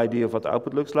general idea of what the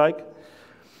output looks like.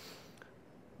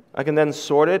 I can then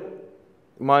sort it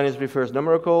minus reverse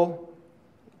numerical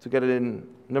to get it in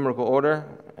numerical order,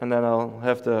 and then I'll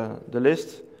have the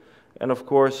list. And of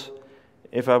course,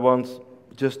 if I want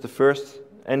just the first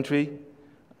entry,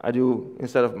 I do,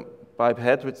 instead of pipe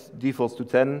head, which defaults to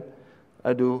 10,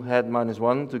 I do head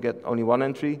 -1 to get only 1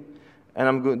 entry. And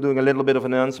I'm doing a little bit of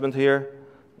an announcement here,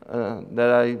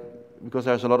 because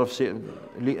there's a lot of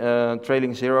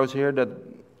trailing zeros here that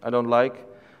I don't like.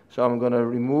 So I'm going to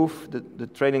remove the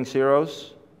trailing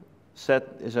zeros. Set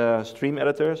is a stream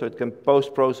editor, so it can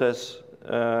post-process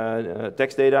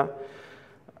text data.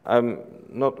 I'm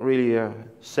not really a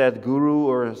set guru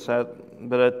or a set,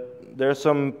 but there are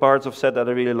some parts of set that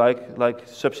I really like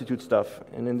substitute stuff.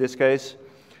 And in this case,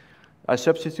 I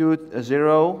substitute a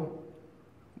 0,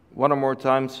 1 or more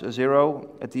times a 0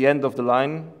 at the end of the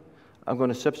line. I'm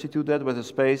going to substitute that with a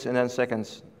space and then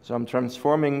seconds. So I'm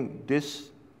transforming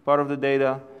this part of the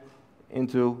data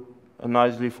into a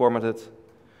nicely formatted.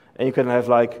 And you can have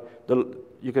like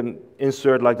you can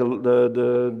insert like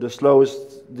the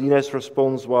slowest DNS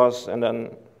response was, and then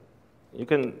you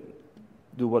can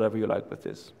do whatever you like with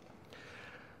this.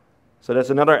 So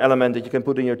that's another element that you can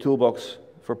put in your toolbox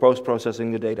for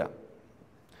post-processing the data.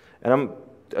 And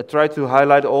I try to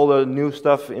highlight all the new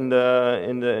stuff in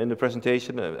the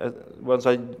presentation. Once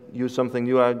I use something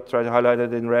new, I try to highlight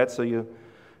it in red, so you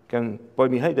can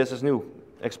point me, hey, this is new.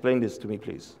 Explain this to me,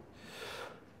 please.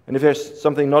 And if there's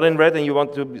something not in red and you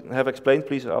want to have explained,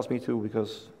 please ask me too,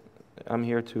 because I'm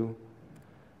here to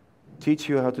teach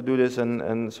you how to do this,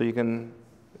 and so you can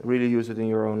really use it in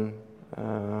your own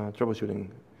troubleshooting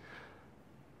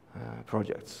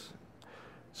projects.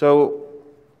 So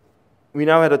we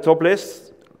now had a top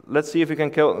list. Let's see if we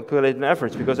can calculate an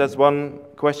average, because that's one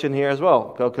question here as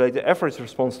well. Calculate the average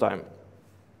response time.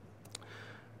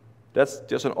 That's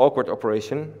just an awkward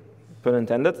operation, pun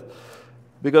intended,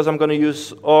 because I'm going to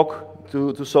use awk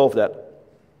to solve that.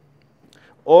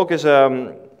 Awk is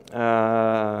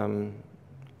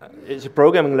it's a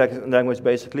programming language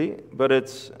basically, but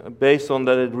it's based on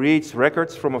that it reads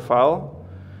records from a file,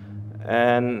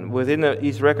 and within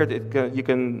each record you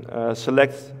can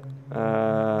select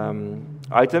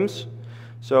items.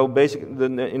 So basically,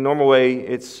 in normal way,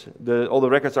 it's all the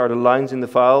records are the lines in the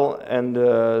file, and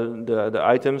the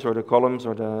items or the columns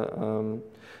or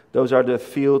those are the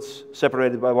fields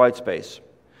separated by white space.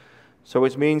 So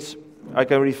which means I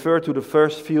can refer to the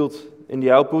first field in the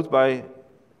output by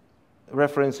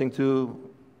referencing to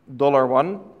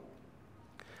 $1.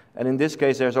 And in this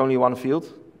case, there's only one field.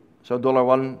 So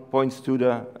 $1 points to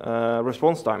the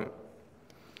response time.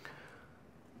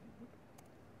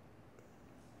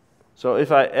 So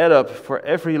if I add up for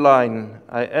every line,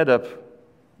 I add up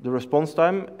the response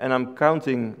time, and I'm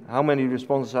counting how many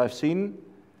responses I've seen,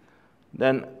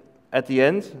 then at the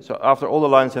end, so after all the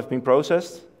lines have been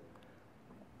processed,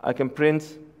 I can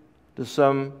print the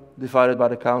sum divided by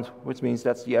the count, which means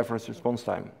that's the average response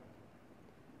time.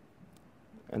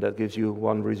 And that gives you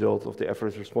one result of the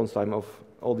average response time of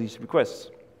all these requests.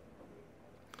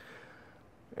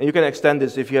 And you can extend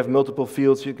this if you have multiple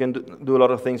fields. You can do a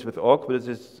lot of things with awk, but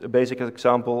it's a basic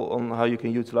example on how you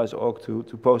can utilize awk to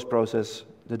post-process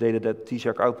the data that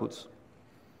tshark outputs.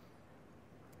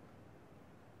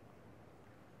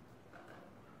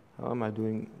 How am I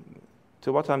doing?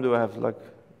 So what time do I have? Like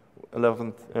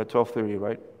 12:30,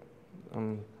 right?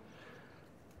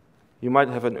 You might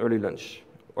have an early lunch,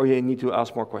 or you need to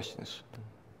ask more questions.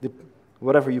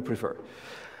 Whatever you prefer.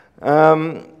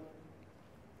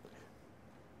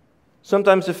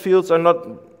 Sometimes the fields are not,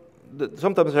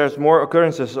 sometimes there's more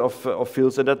occurrences of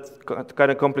fields, and that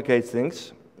kind of complicates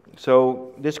things.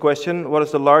 So this question, what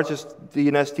is the largest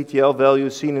DNS TTL value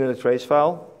seen in a trace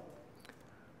file?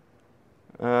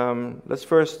 Let's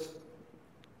first,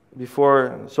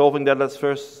 before solving that, let's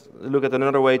first look at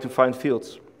another way to find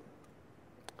fields.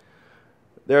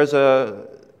 There's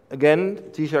again,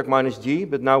 tshark -g,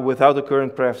 but now without the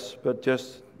current prefs, but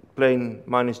just plain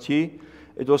 -g.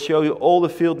 It will show you all the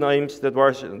field names that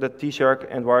tshark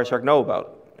and Wireshark know about.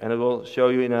 And it will show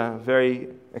you in a very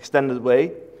extended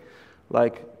way.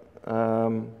 Like,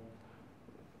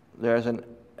 there's an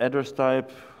address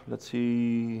type. Let's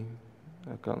see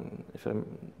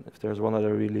if there's one that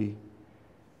I really...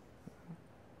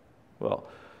 Well,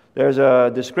 there's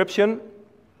a description.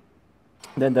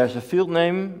 Then there's a field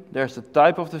name. There's the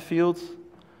type of the field.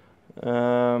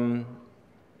 And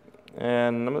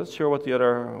I'm not sure what the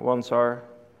other ones are.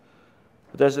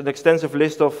 But there's an extensive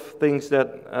list of things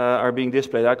that are being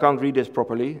displayed. I can't read this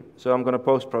properly, so I'm going to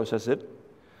post-process it.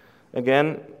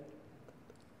 Again,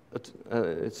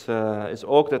 it's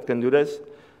awk that can do this.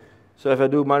 So if I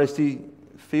do -t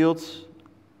fields,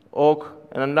 awk,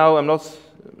 and now I'm not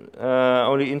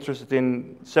only interested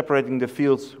in separating the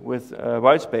fields with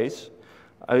white space.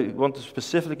 I want to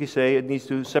specifically say it needs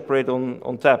to separate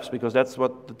on tabs, because that's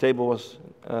what the table was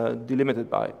delimited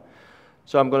by.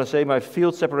 So I'm going to say my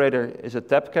field separator is a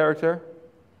tab character.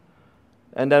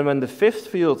 And then when the fifth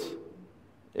field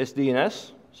is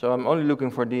DNS, so I'm only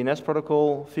looking for DNS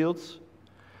protocol fields,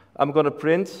 I'm going to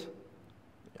print,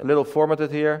 a little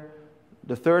formatted here,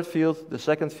 the third field, the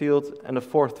second field, and the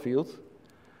fourth field.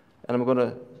 And I'm going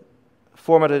to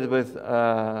format it with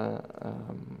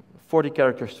 40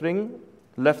 character string,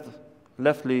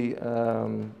 leftly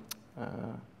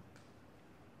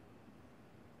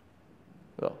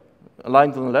well,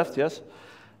 aligned on the left, yes.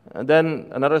 And then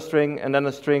another string, and then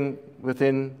a string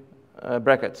within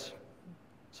brackets.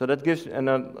 So that gives,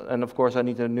 and of course I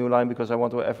need a new line because I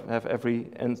want to have every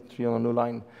entry on a new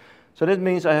line. So that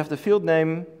means I have the field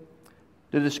name,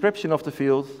 the description of the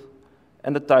field,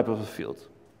 and the type of the field,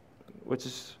 which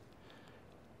is,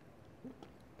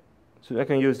 so I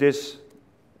can use this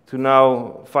to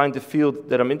now find the field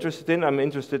that I'm interested in. I'm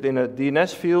interested in a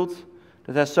DNS field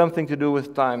that has something to do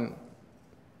with time.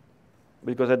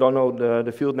 Because I don't know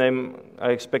the field name,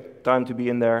 I expect time to be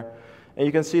in there. And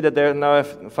you can see that there now I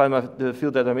find the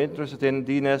field that I'm interested in,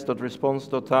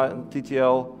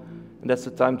 dns.response.ttl, and that's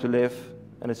the time to live,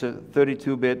 and it's a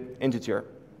 32-bit integer.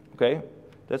 Okay,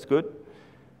 that's good.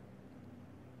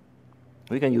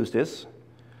 We can use this.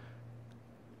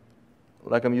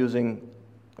 Like I'm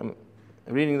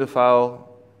reading the file,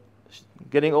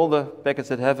 getting all the packets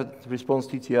that have a response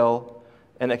TTL,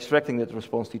 and extracting that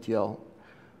response TTL.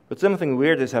 But something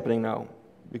weird is happening now,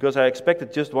 because I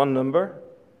expected just one number,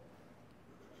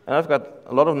 and I've got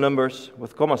a lot of numbers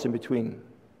with commas in between.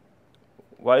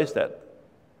 Why is that?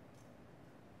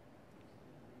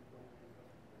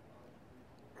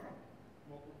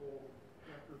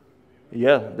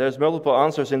 Yeah, there's multiple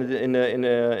answers in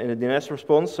the DNS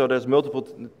response, so there's multiple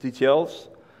TTLs.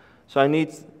 So I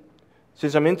need,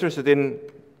 since I'm interested in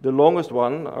the longest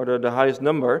one, or the highest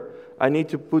number, I need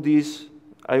to put these,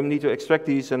 I need to extract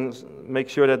these and make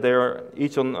sure that they are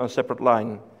each on a separate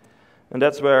line. And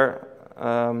that's where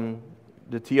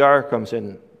the TR comes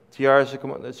in. TR is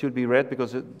it should be red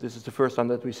because this is the first time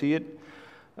that we see it.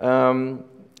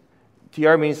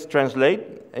 TR means translate,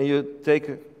 and you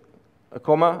take a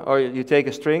comma, or you take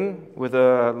a string with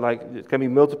a, like, it can be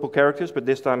multiple characters, but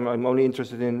this time I'm only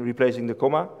interested in replacing the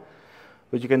comma.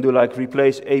 But you can do like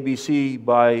replace ABC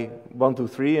by 1, 2,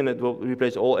 3, and it will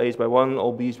replace all A's by 1,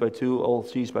 all B's by 2, all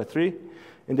C's by 3.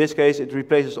 In this case, it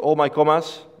replaces all my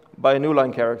commas by a new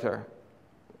line character.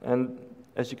 And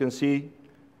as you can see,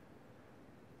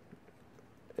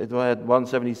 it had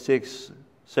 176,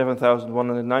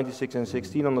 7,196, and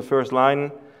 16 on the first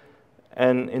line.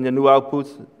 And in the new output,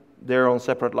 they're on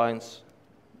separate lines.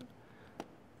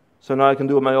 So now I can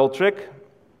do my old trick,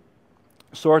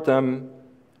 sort them,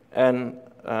 and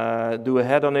do a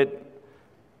head on it,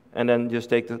 and then just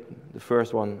take the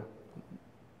first one.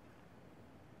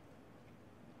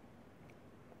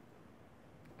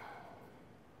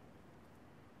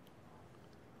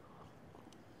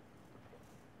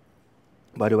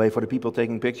 By the way, for the people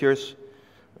taking pictures,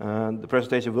 the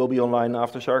presentation will be online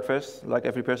after SharkFest, like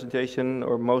every presentation,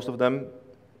 or most of them.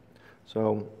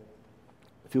 So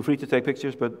feel free to take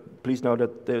pictures, but please know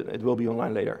that it will be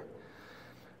online later.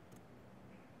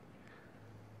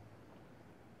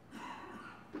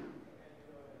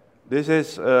 This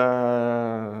is,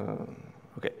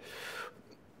 okay.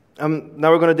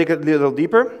 Now we're going to dig a little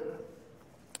deeper.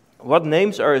 What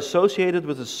names are associated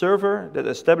with a server that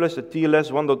established a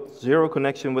TLS 1.0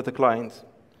 connection with the client?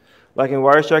 Like in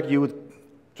Wireshark, you would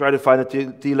try to find a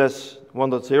TLS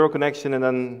 1.0 connection and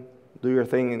then do your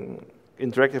thing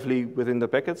interactively within the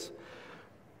packets.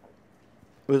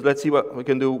 But let's see what we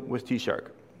can do with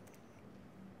tshark.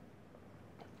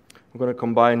 I'm going to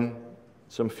combine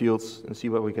some fields and see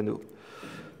what we can do.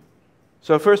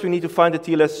 So first we need to find the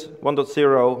TLS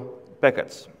 1.0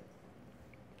 packets.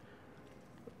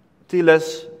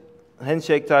 TLS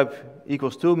handshake type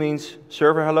equals 2 means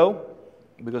server hello,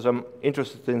 because I'm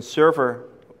interested in server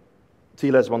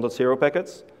TLS 1.0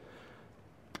 packets.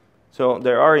 So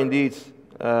there are indeed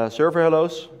server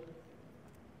hellos.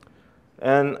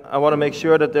 And I want to make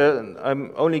sure that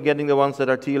I'm only getting the ones that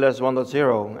are TLS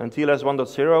 1.0. And TLS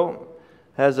 1.0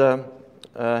 has a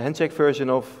handshake version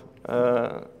of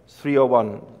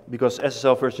 301, because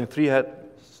SSL version 3 had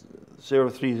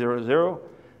 0300,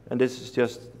 and this is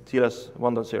just TLS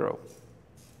 1.0.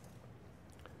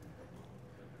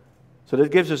 So that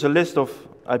gives us a list of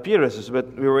IP addresses,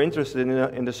 but we were interested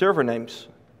in the server names.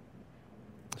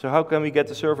 So how can we get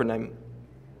the server name?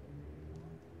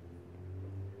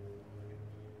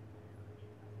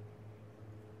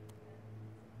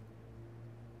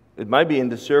 It might be in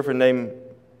the server name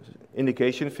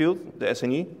indication field, the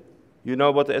SNE. You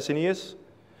know what the SNE is?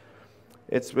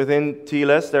 It's within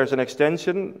TLS, there's an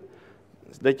extension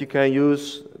that you can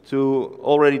use to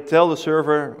already tell the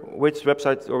server which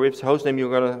website or which hostname you're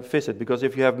going to visit. Because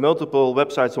if you have multiple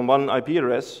websites on one IP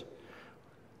address,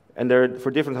 and they're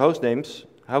for different host names,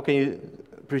 how can you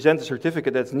present the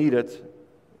certificate that's needed?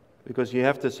 Because you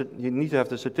need to have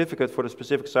the certificate for the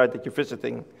specific site that you're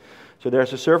visiting. So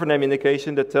there's a server name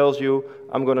indication that tells you,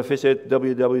 I'm going to visit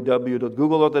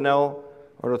www.google.nl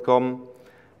or .com,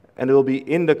 and it will be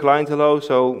in the client hello,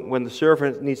 so when the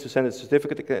server needs to send its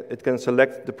certificate, it can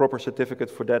select the proper certificate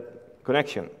for that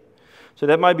connection. So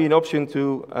that might be an option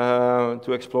to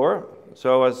explore.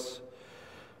 So as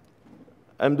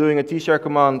I'm doing a tshark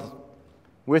command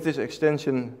with this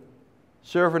extension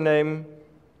server name,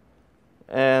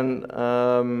 and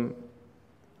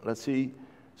let's see,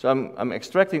 so I'm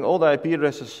extracting all the IP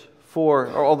addresses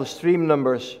or all the stream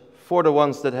numbers for the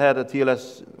ones that had a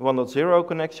TLS 1.0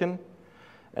 connection.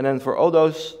 And then for all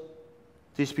those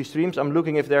TCP streams, I'm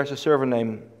looking if there's a server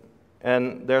name,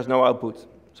 and there's no output.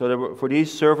 So for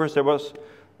these servers, there was,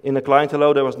 in the client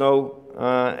hello, there was no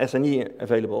SNE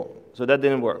available. So that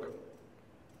didn't work.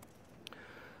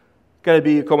 Can it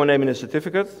be a common name in a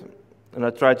certificate? And I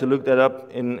tried to look that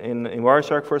up in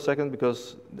Wireshark for a second,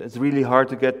 because it's really hard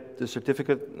to get the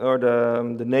certificate or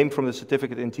the name from the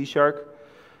certificate in tshark.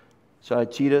 So I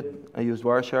cheated. I used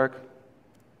Wireshark.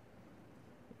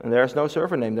 And there's no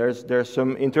server name. There's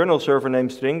some internal server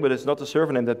name string, but it's not the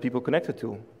server name that people connected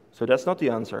to. So that's not the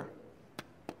answer.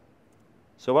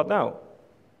 So what now?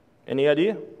 Any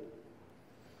idea?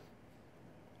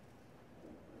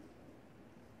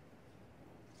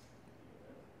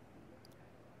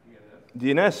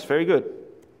 DNS, very good.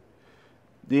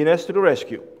 DNS to the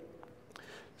rescue.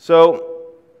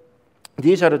 So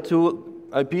these are the two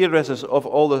IP addresses of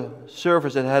all the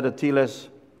servers that had a TLS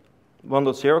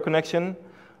 1.0 connection.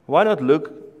 Why not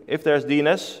look if there's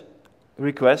DNS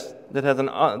request that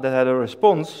had a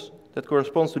response that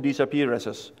corresponds to these IP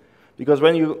addresses? Because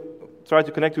when you try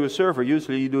to connect to a server,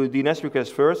 usually you do a DNS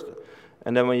request first,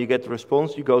 and then when you get the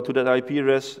response, you go to that IP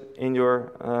address in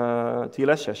your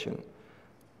TLS session.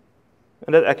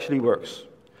 And that actually works.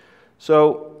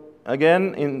 So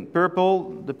again, in purple,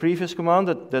 the previous command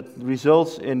that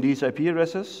results in these IP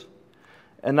addresses.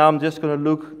 And now I'm just going to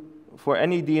look for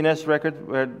any DNS record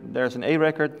where there's an A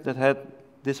record that had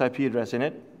this IP address in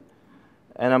it.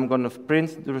 And I'm going to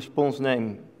print the response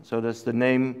name. So that's the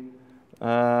name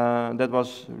that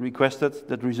was requested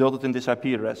that resulted in this IP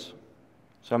address.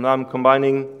 So now I'm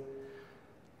combining,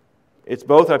 it's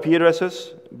both IP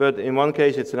addresses, but in one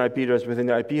case it's an IP address within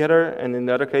the IP header, and in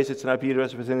the other case it's an IP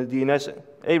address within the DNS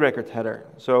A record header.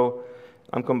 So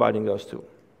I'm combining those two.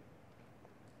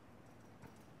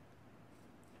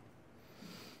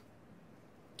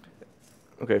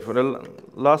 Okay, for the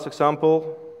last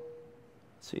example,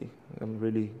 let's see, I'm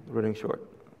really running short.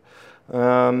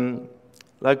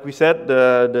 Like we said,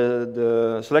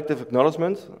 the selective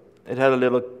acknowledgement, it had a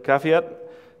little caveat,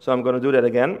 so I'm going to do that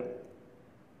again.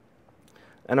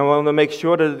 And I want to make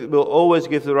sure that it will always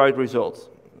give the right result.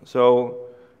 So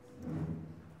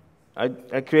I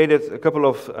created a couple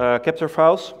of capture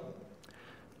files.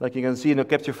 Like you can see in the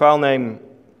capture file name,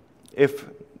 if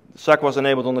SAK was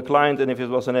enabled on the client and if it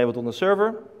was enabled on the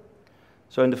server.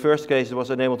 So in the first case, it was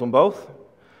enabled on both.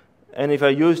 And if I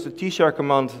use the tshark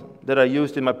command that I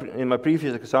used in my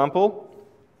previous example,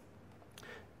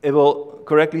 it will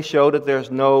correctly show that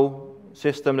there's no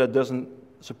system that doesn't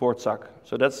support SAK.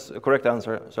 So that's a correct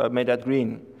answer. So I made that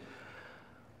green.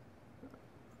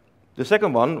 The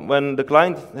second one, when the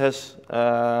client has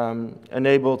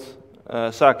enabled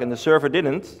SAK and the server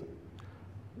didn't,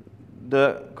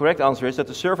 the correct answer is that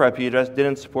the server IP address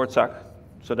didn't support SAK.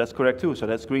 So that's correct too, so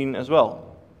that's green as well.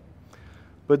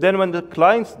 But then when the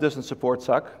client doesn't support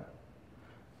SAK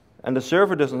and the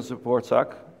server doesn't support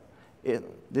SAK,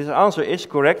 this answer is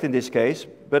correct in this case,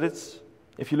 but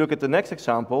if you look at the next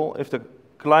example, if the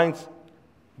client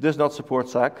does not support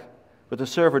SAK, but the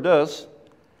server does,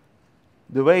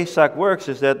 the way SAK works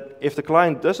is that if the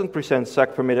client doesn't present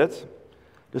SAK permitted,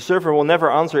 the server will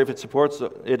never answer if it supports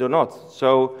it or not.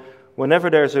 So whenever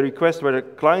there's a request where the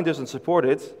client doesn't support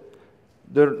it,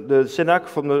 the SYNAC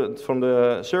from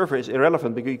the server is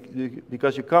irrelevant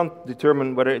because you can't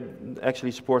determine whether it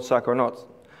actually supports SAK or not.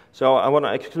 So I want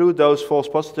to exclude those false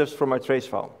positives from my trace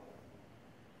file.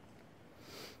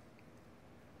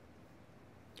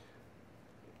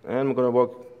 And I'm going to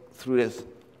walk through this.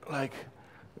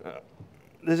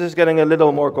 This is getting a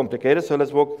little more complicated, so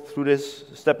let's walk through this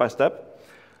step by step.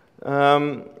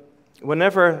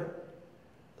 Whenever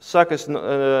SAK is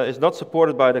not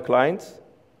supported by the client,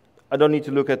 I don't need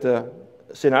to look at the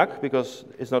SYNAC because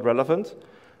it's not relevant.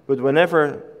 But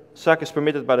whenever SAK is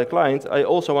permitted by the client, I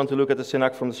also want to look at the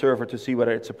SYNAC from the server to see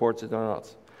whether it supports it or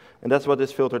not. And that's what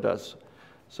this filter does.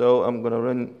 So I'm going to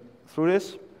run through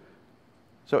this.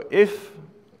 So if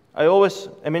I always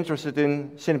am interested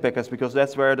in SYN packets because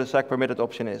that's where the SAK permitted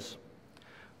option is,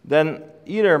 then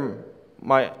either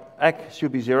my ACK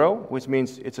should be 0, which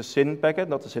means it's a SYN packet,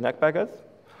 not a SYNAC packet,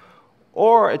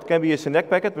 or it can be a SYNAC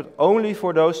packet, but only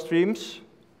for those streams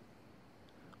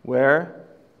where,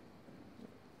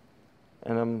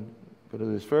 and I'm going to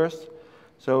do this first.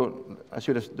 So I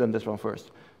should have done this one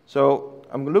first. So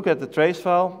I'm going to look at the trace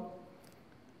file.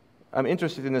 I'm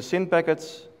interested in the SYN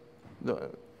packets,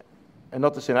 and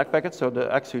not the SYNAC packets, so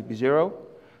the ACK should be 0.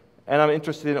 And I'm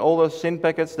interested in all those SYN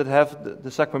packets that have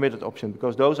the SAK permitted option,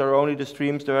 because those are only the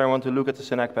streams that I want to look at the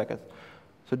SYNAC packet.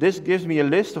 So this gives me a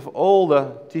list of all the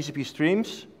TCP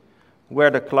streams where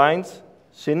the client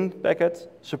SYN packet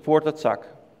supported SAK,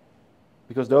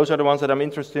 because those are the ones that I'm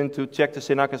interested in to check the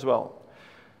SYNAC as well.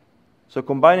 So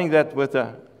combining that with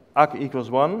the ACK equals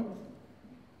 1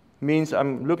 means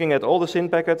I'm looking at all the SYN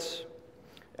packets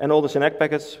and all the SYNAC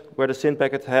packets where the SYN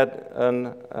packet had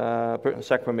a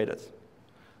SAK permitted.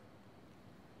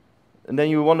 And then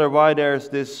you wonder why there's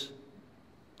this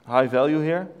high value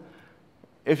here.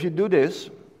 If you do this,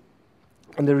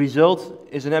 and the result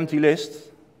is an empty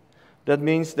list, that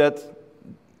means that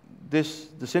the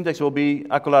syntax will be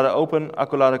accolade open,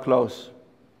 accolade close.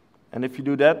 And if you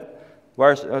do that,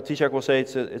 tshark will say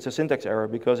it's a syntax error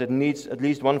because it needs at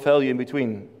least one value in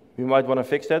between. We might want to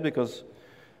fix that because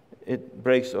it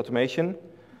breaks automation.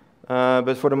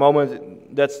 But for the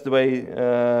moment, that's the way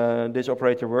this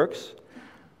operator works.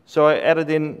 So I added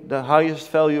in the highest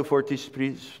value for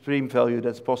TCP stream value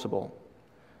that's possible.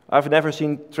 I've never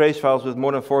seen trace files with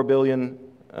more than 4 billion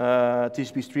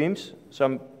TCP streams, so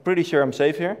I'm pretty sure I'm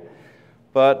safe here.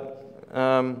 But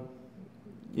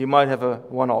you might have a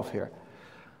one-off here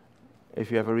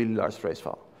if you have a really large trace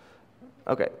file.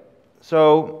 Okay,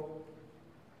 so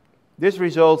this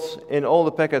results in all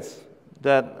the packets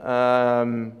that,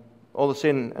 all the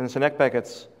SYN and SYNAC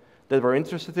packets that we're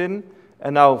interested in.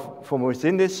 And now from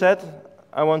within this set,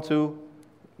 I want to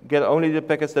get only the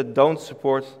packets that don't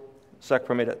support SAK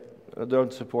permitted,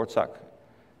 don't support SAK.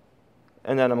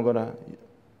 And then I'm going to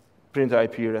print the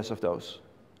IP address of those.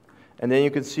 And then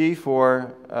you can see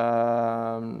for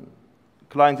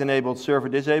client-enabled,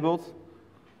 server-disabled,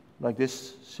 like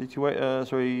this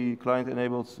situation,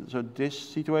 client-enabled, so this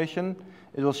situation,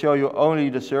 it will show you only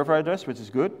the server address, which is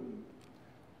good.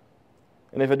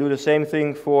 And if I do the same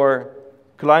thing for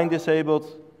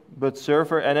client-disabled, but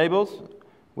server-enabled,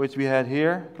 which we had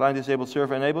here, client-disabled,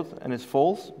 server-enabled, and it's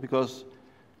false, because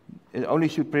it only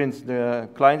should print the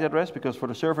client address, because for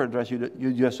the server address,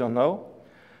 you just don't know.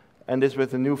 And this,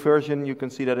 with the new version, you can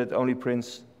see that it only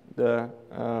prints the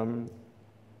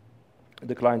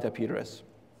client IP address.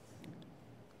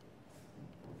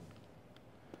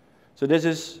 So this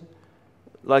is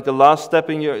like the last step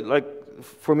in your, like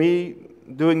for me,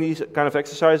 doing these kind of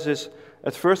exercises,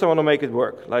 at first I want to make it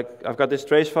work. Like I've got this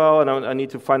trace file and I need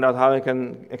to find out how I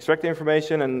can extract the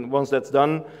information, and once that's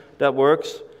done, that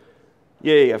works.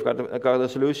 Yay, I've got a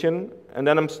solution. And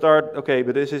then I'm okay,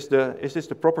 but is this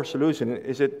the proper solution?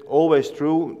 Is it always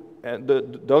true?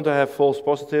 Don't I have false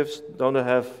positives? Don't I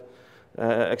have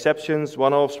exceptions,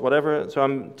 one-offs, whatever? So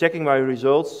I'm checking my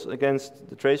results against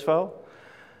the trace file.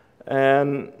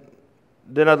 And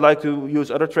then I'd like to use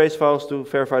other trace files to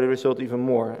verify the result even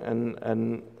more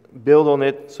and build on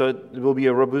it so it will be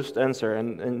a robust answer.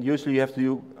 And usually you have to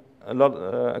do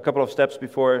a couple of steps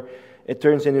before it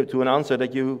turns into an answer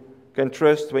that you can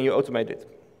trust when you automate it.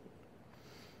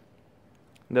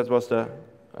 That was the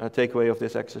takeaway of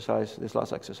this exercise, this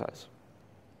last exercise.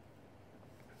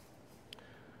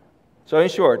 So in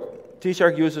short,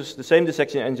 tshark uses the same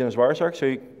dissection engine as Wireshark, so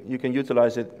you can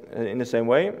utilize it in the same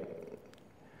way.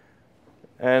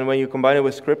 And when you combine it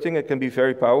with scripting, it can be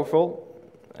very powerful,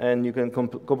 and you can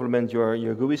complement your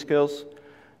GUI skills.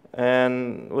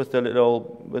 And with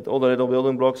all the little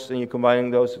building blocks, and you combining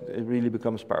those, it really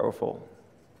becomes powerful.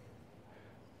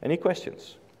 Any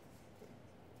questions?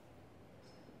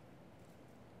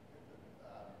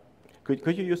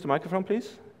 Could you use the microphone,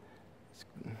 please?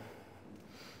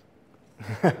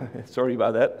 Sorry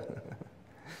about that.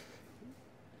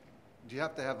 Do you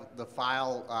have to have the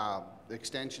file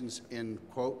extensions in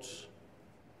quotes?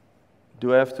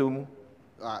 Do I have to?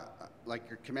 Like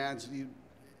your commands,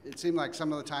 it seemed like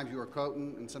some of the times you were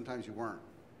quoting and sometimes you weren't.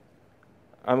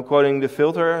 I'm quoting the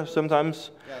filter sometimes.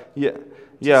 Yeah.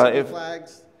 Yeah.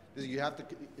 Flags, do you have to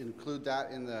include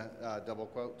that in the double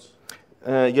quotes?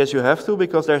 Yes, you have to,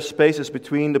 because there's spaces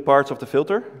between the parts of the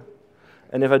filter.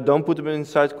 And if I don't put them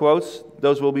inside quotes,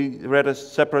 those will be read as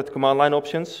separate command line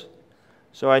options.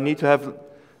 So I need to have,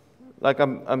 like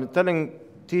I'm telling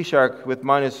tshark with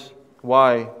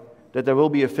 -y that there will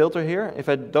be a filter here. If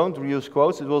I don't use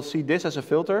quotes, it will see this as a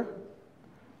filter,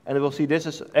 and it will see this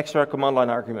as extra command line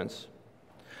arguments.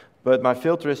 But my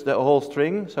filter is the whole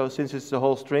string, so since it's the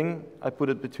whole string, I put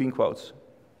it between quotes.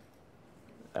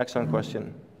 Excellent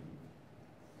question.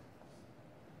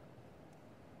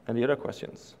 Any other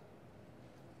questions?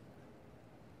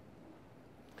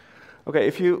 Okay,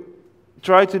 if you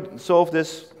try to solve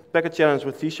this packet challenge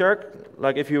with tshark,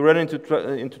 like if you run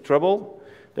into trouble,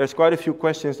 there's quite a few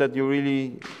questions that you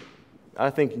really, I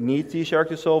think, need tshark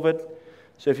to solve it.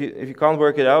 So if you can't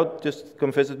work it out, just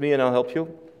come visit me and I'll help you.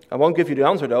 I won't give you the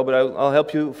answer though, but I'll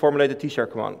help you formulate the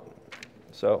tshark command.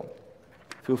 So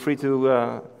feel free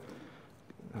to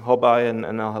hop by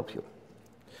and I'll help you.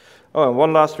 Oh, and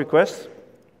one last request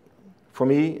for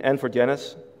me and for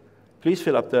Janice. Please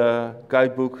fill up the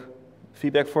guidebook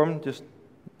feedback form.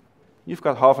 You've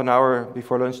got half an hour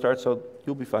before lunch starts, so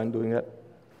you'll be fine doing that.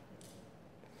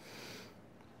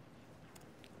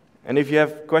 And if you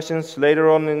have questions later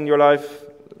on in your life,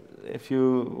 if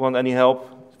you want any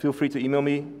help, feel free to email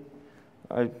me.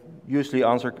 I usually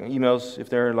answer emails if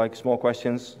they're like small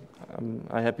questions. I'm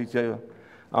happy to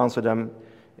answer them.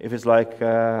 If it's like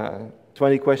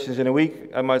 20 questions in a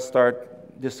week, I might start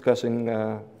discussing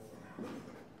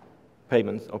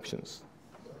payment options.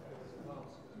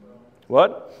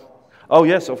 What? Oh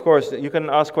yes, of course. You can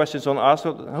ask questions on Ask.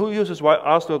 Who uses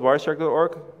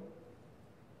ask.wireshark.org?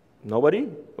 Nobody?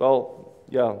 Well,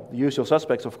 yeah, the usual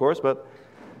suspects, of course, but,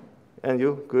 and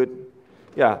you? Good.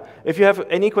 Yeah, if you have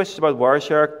any questions about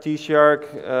Wireshark, tshark,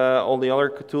 all the other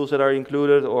tools that are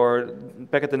included, or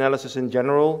packet analysis in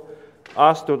general,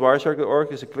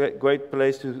 ask.wireshark.org is a great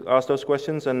place to ask those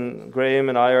questions, and Graham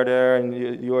and I are there, and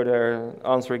you are there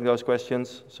answering those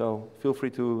questions, so feel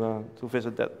free to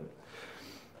visit that.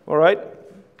 All right,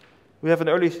 we have an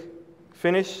early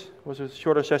finish. It was a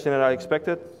shorter session than I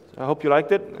expected. I hope you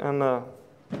liked it, and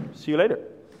see you later.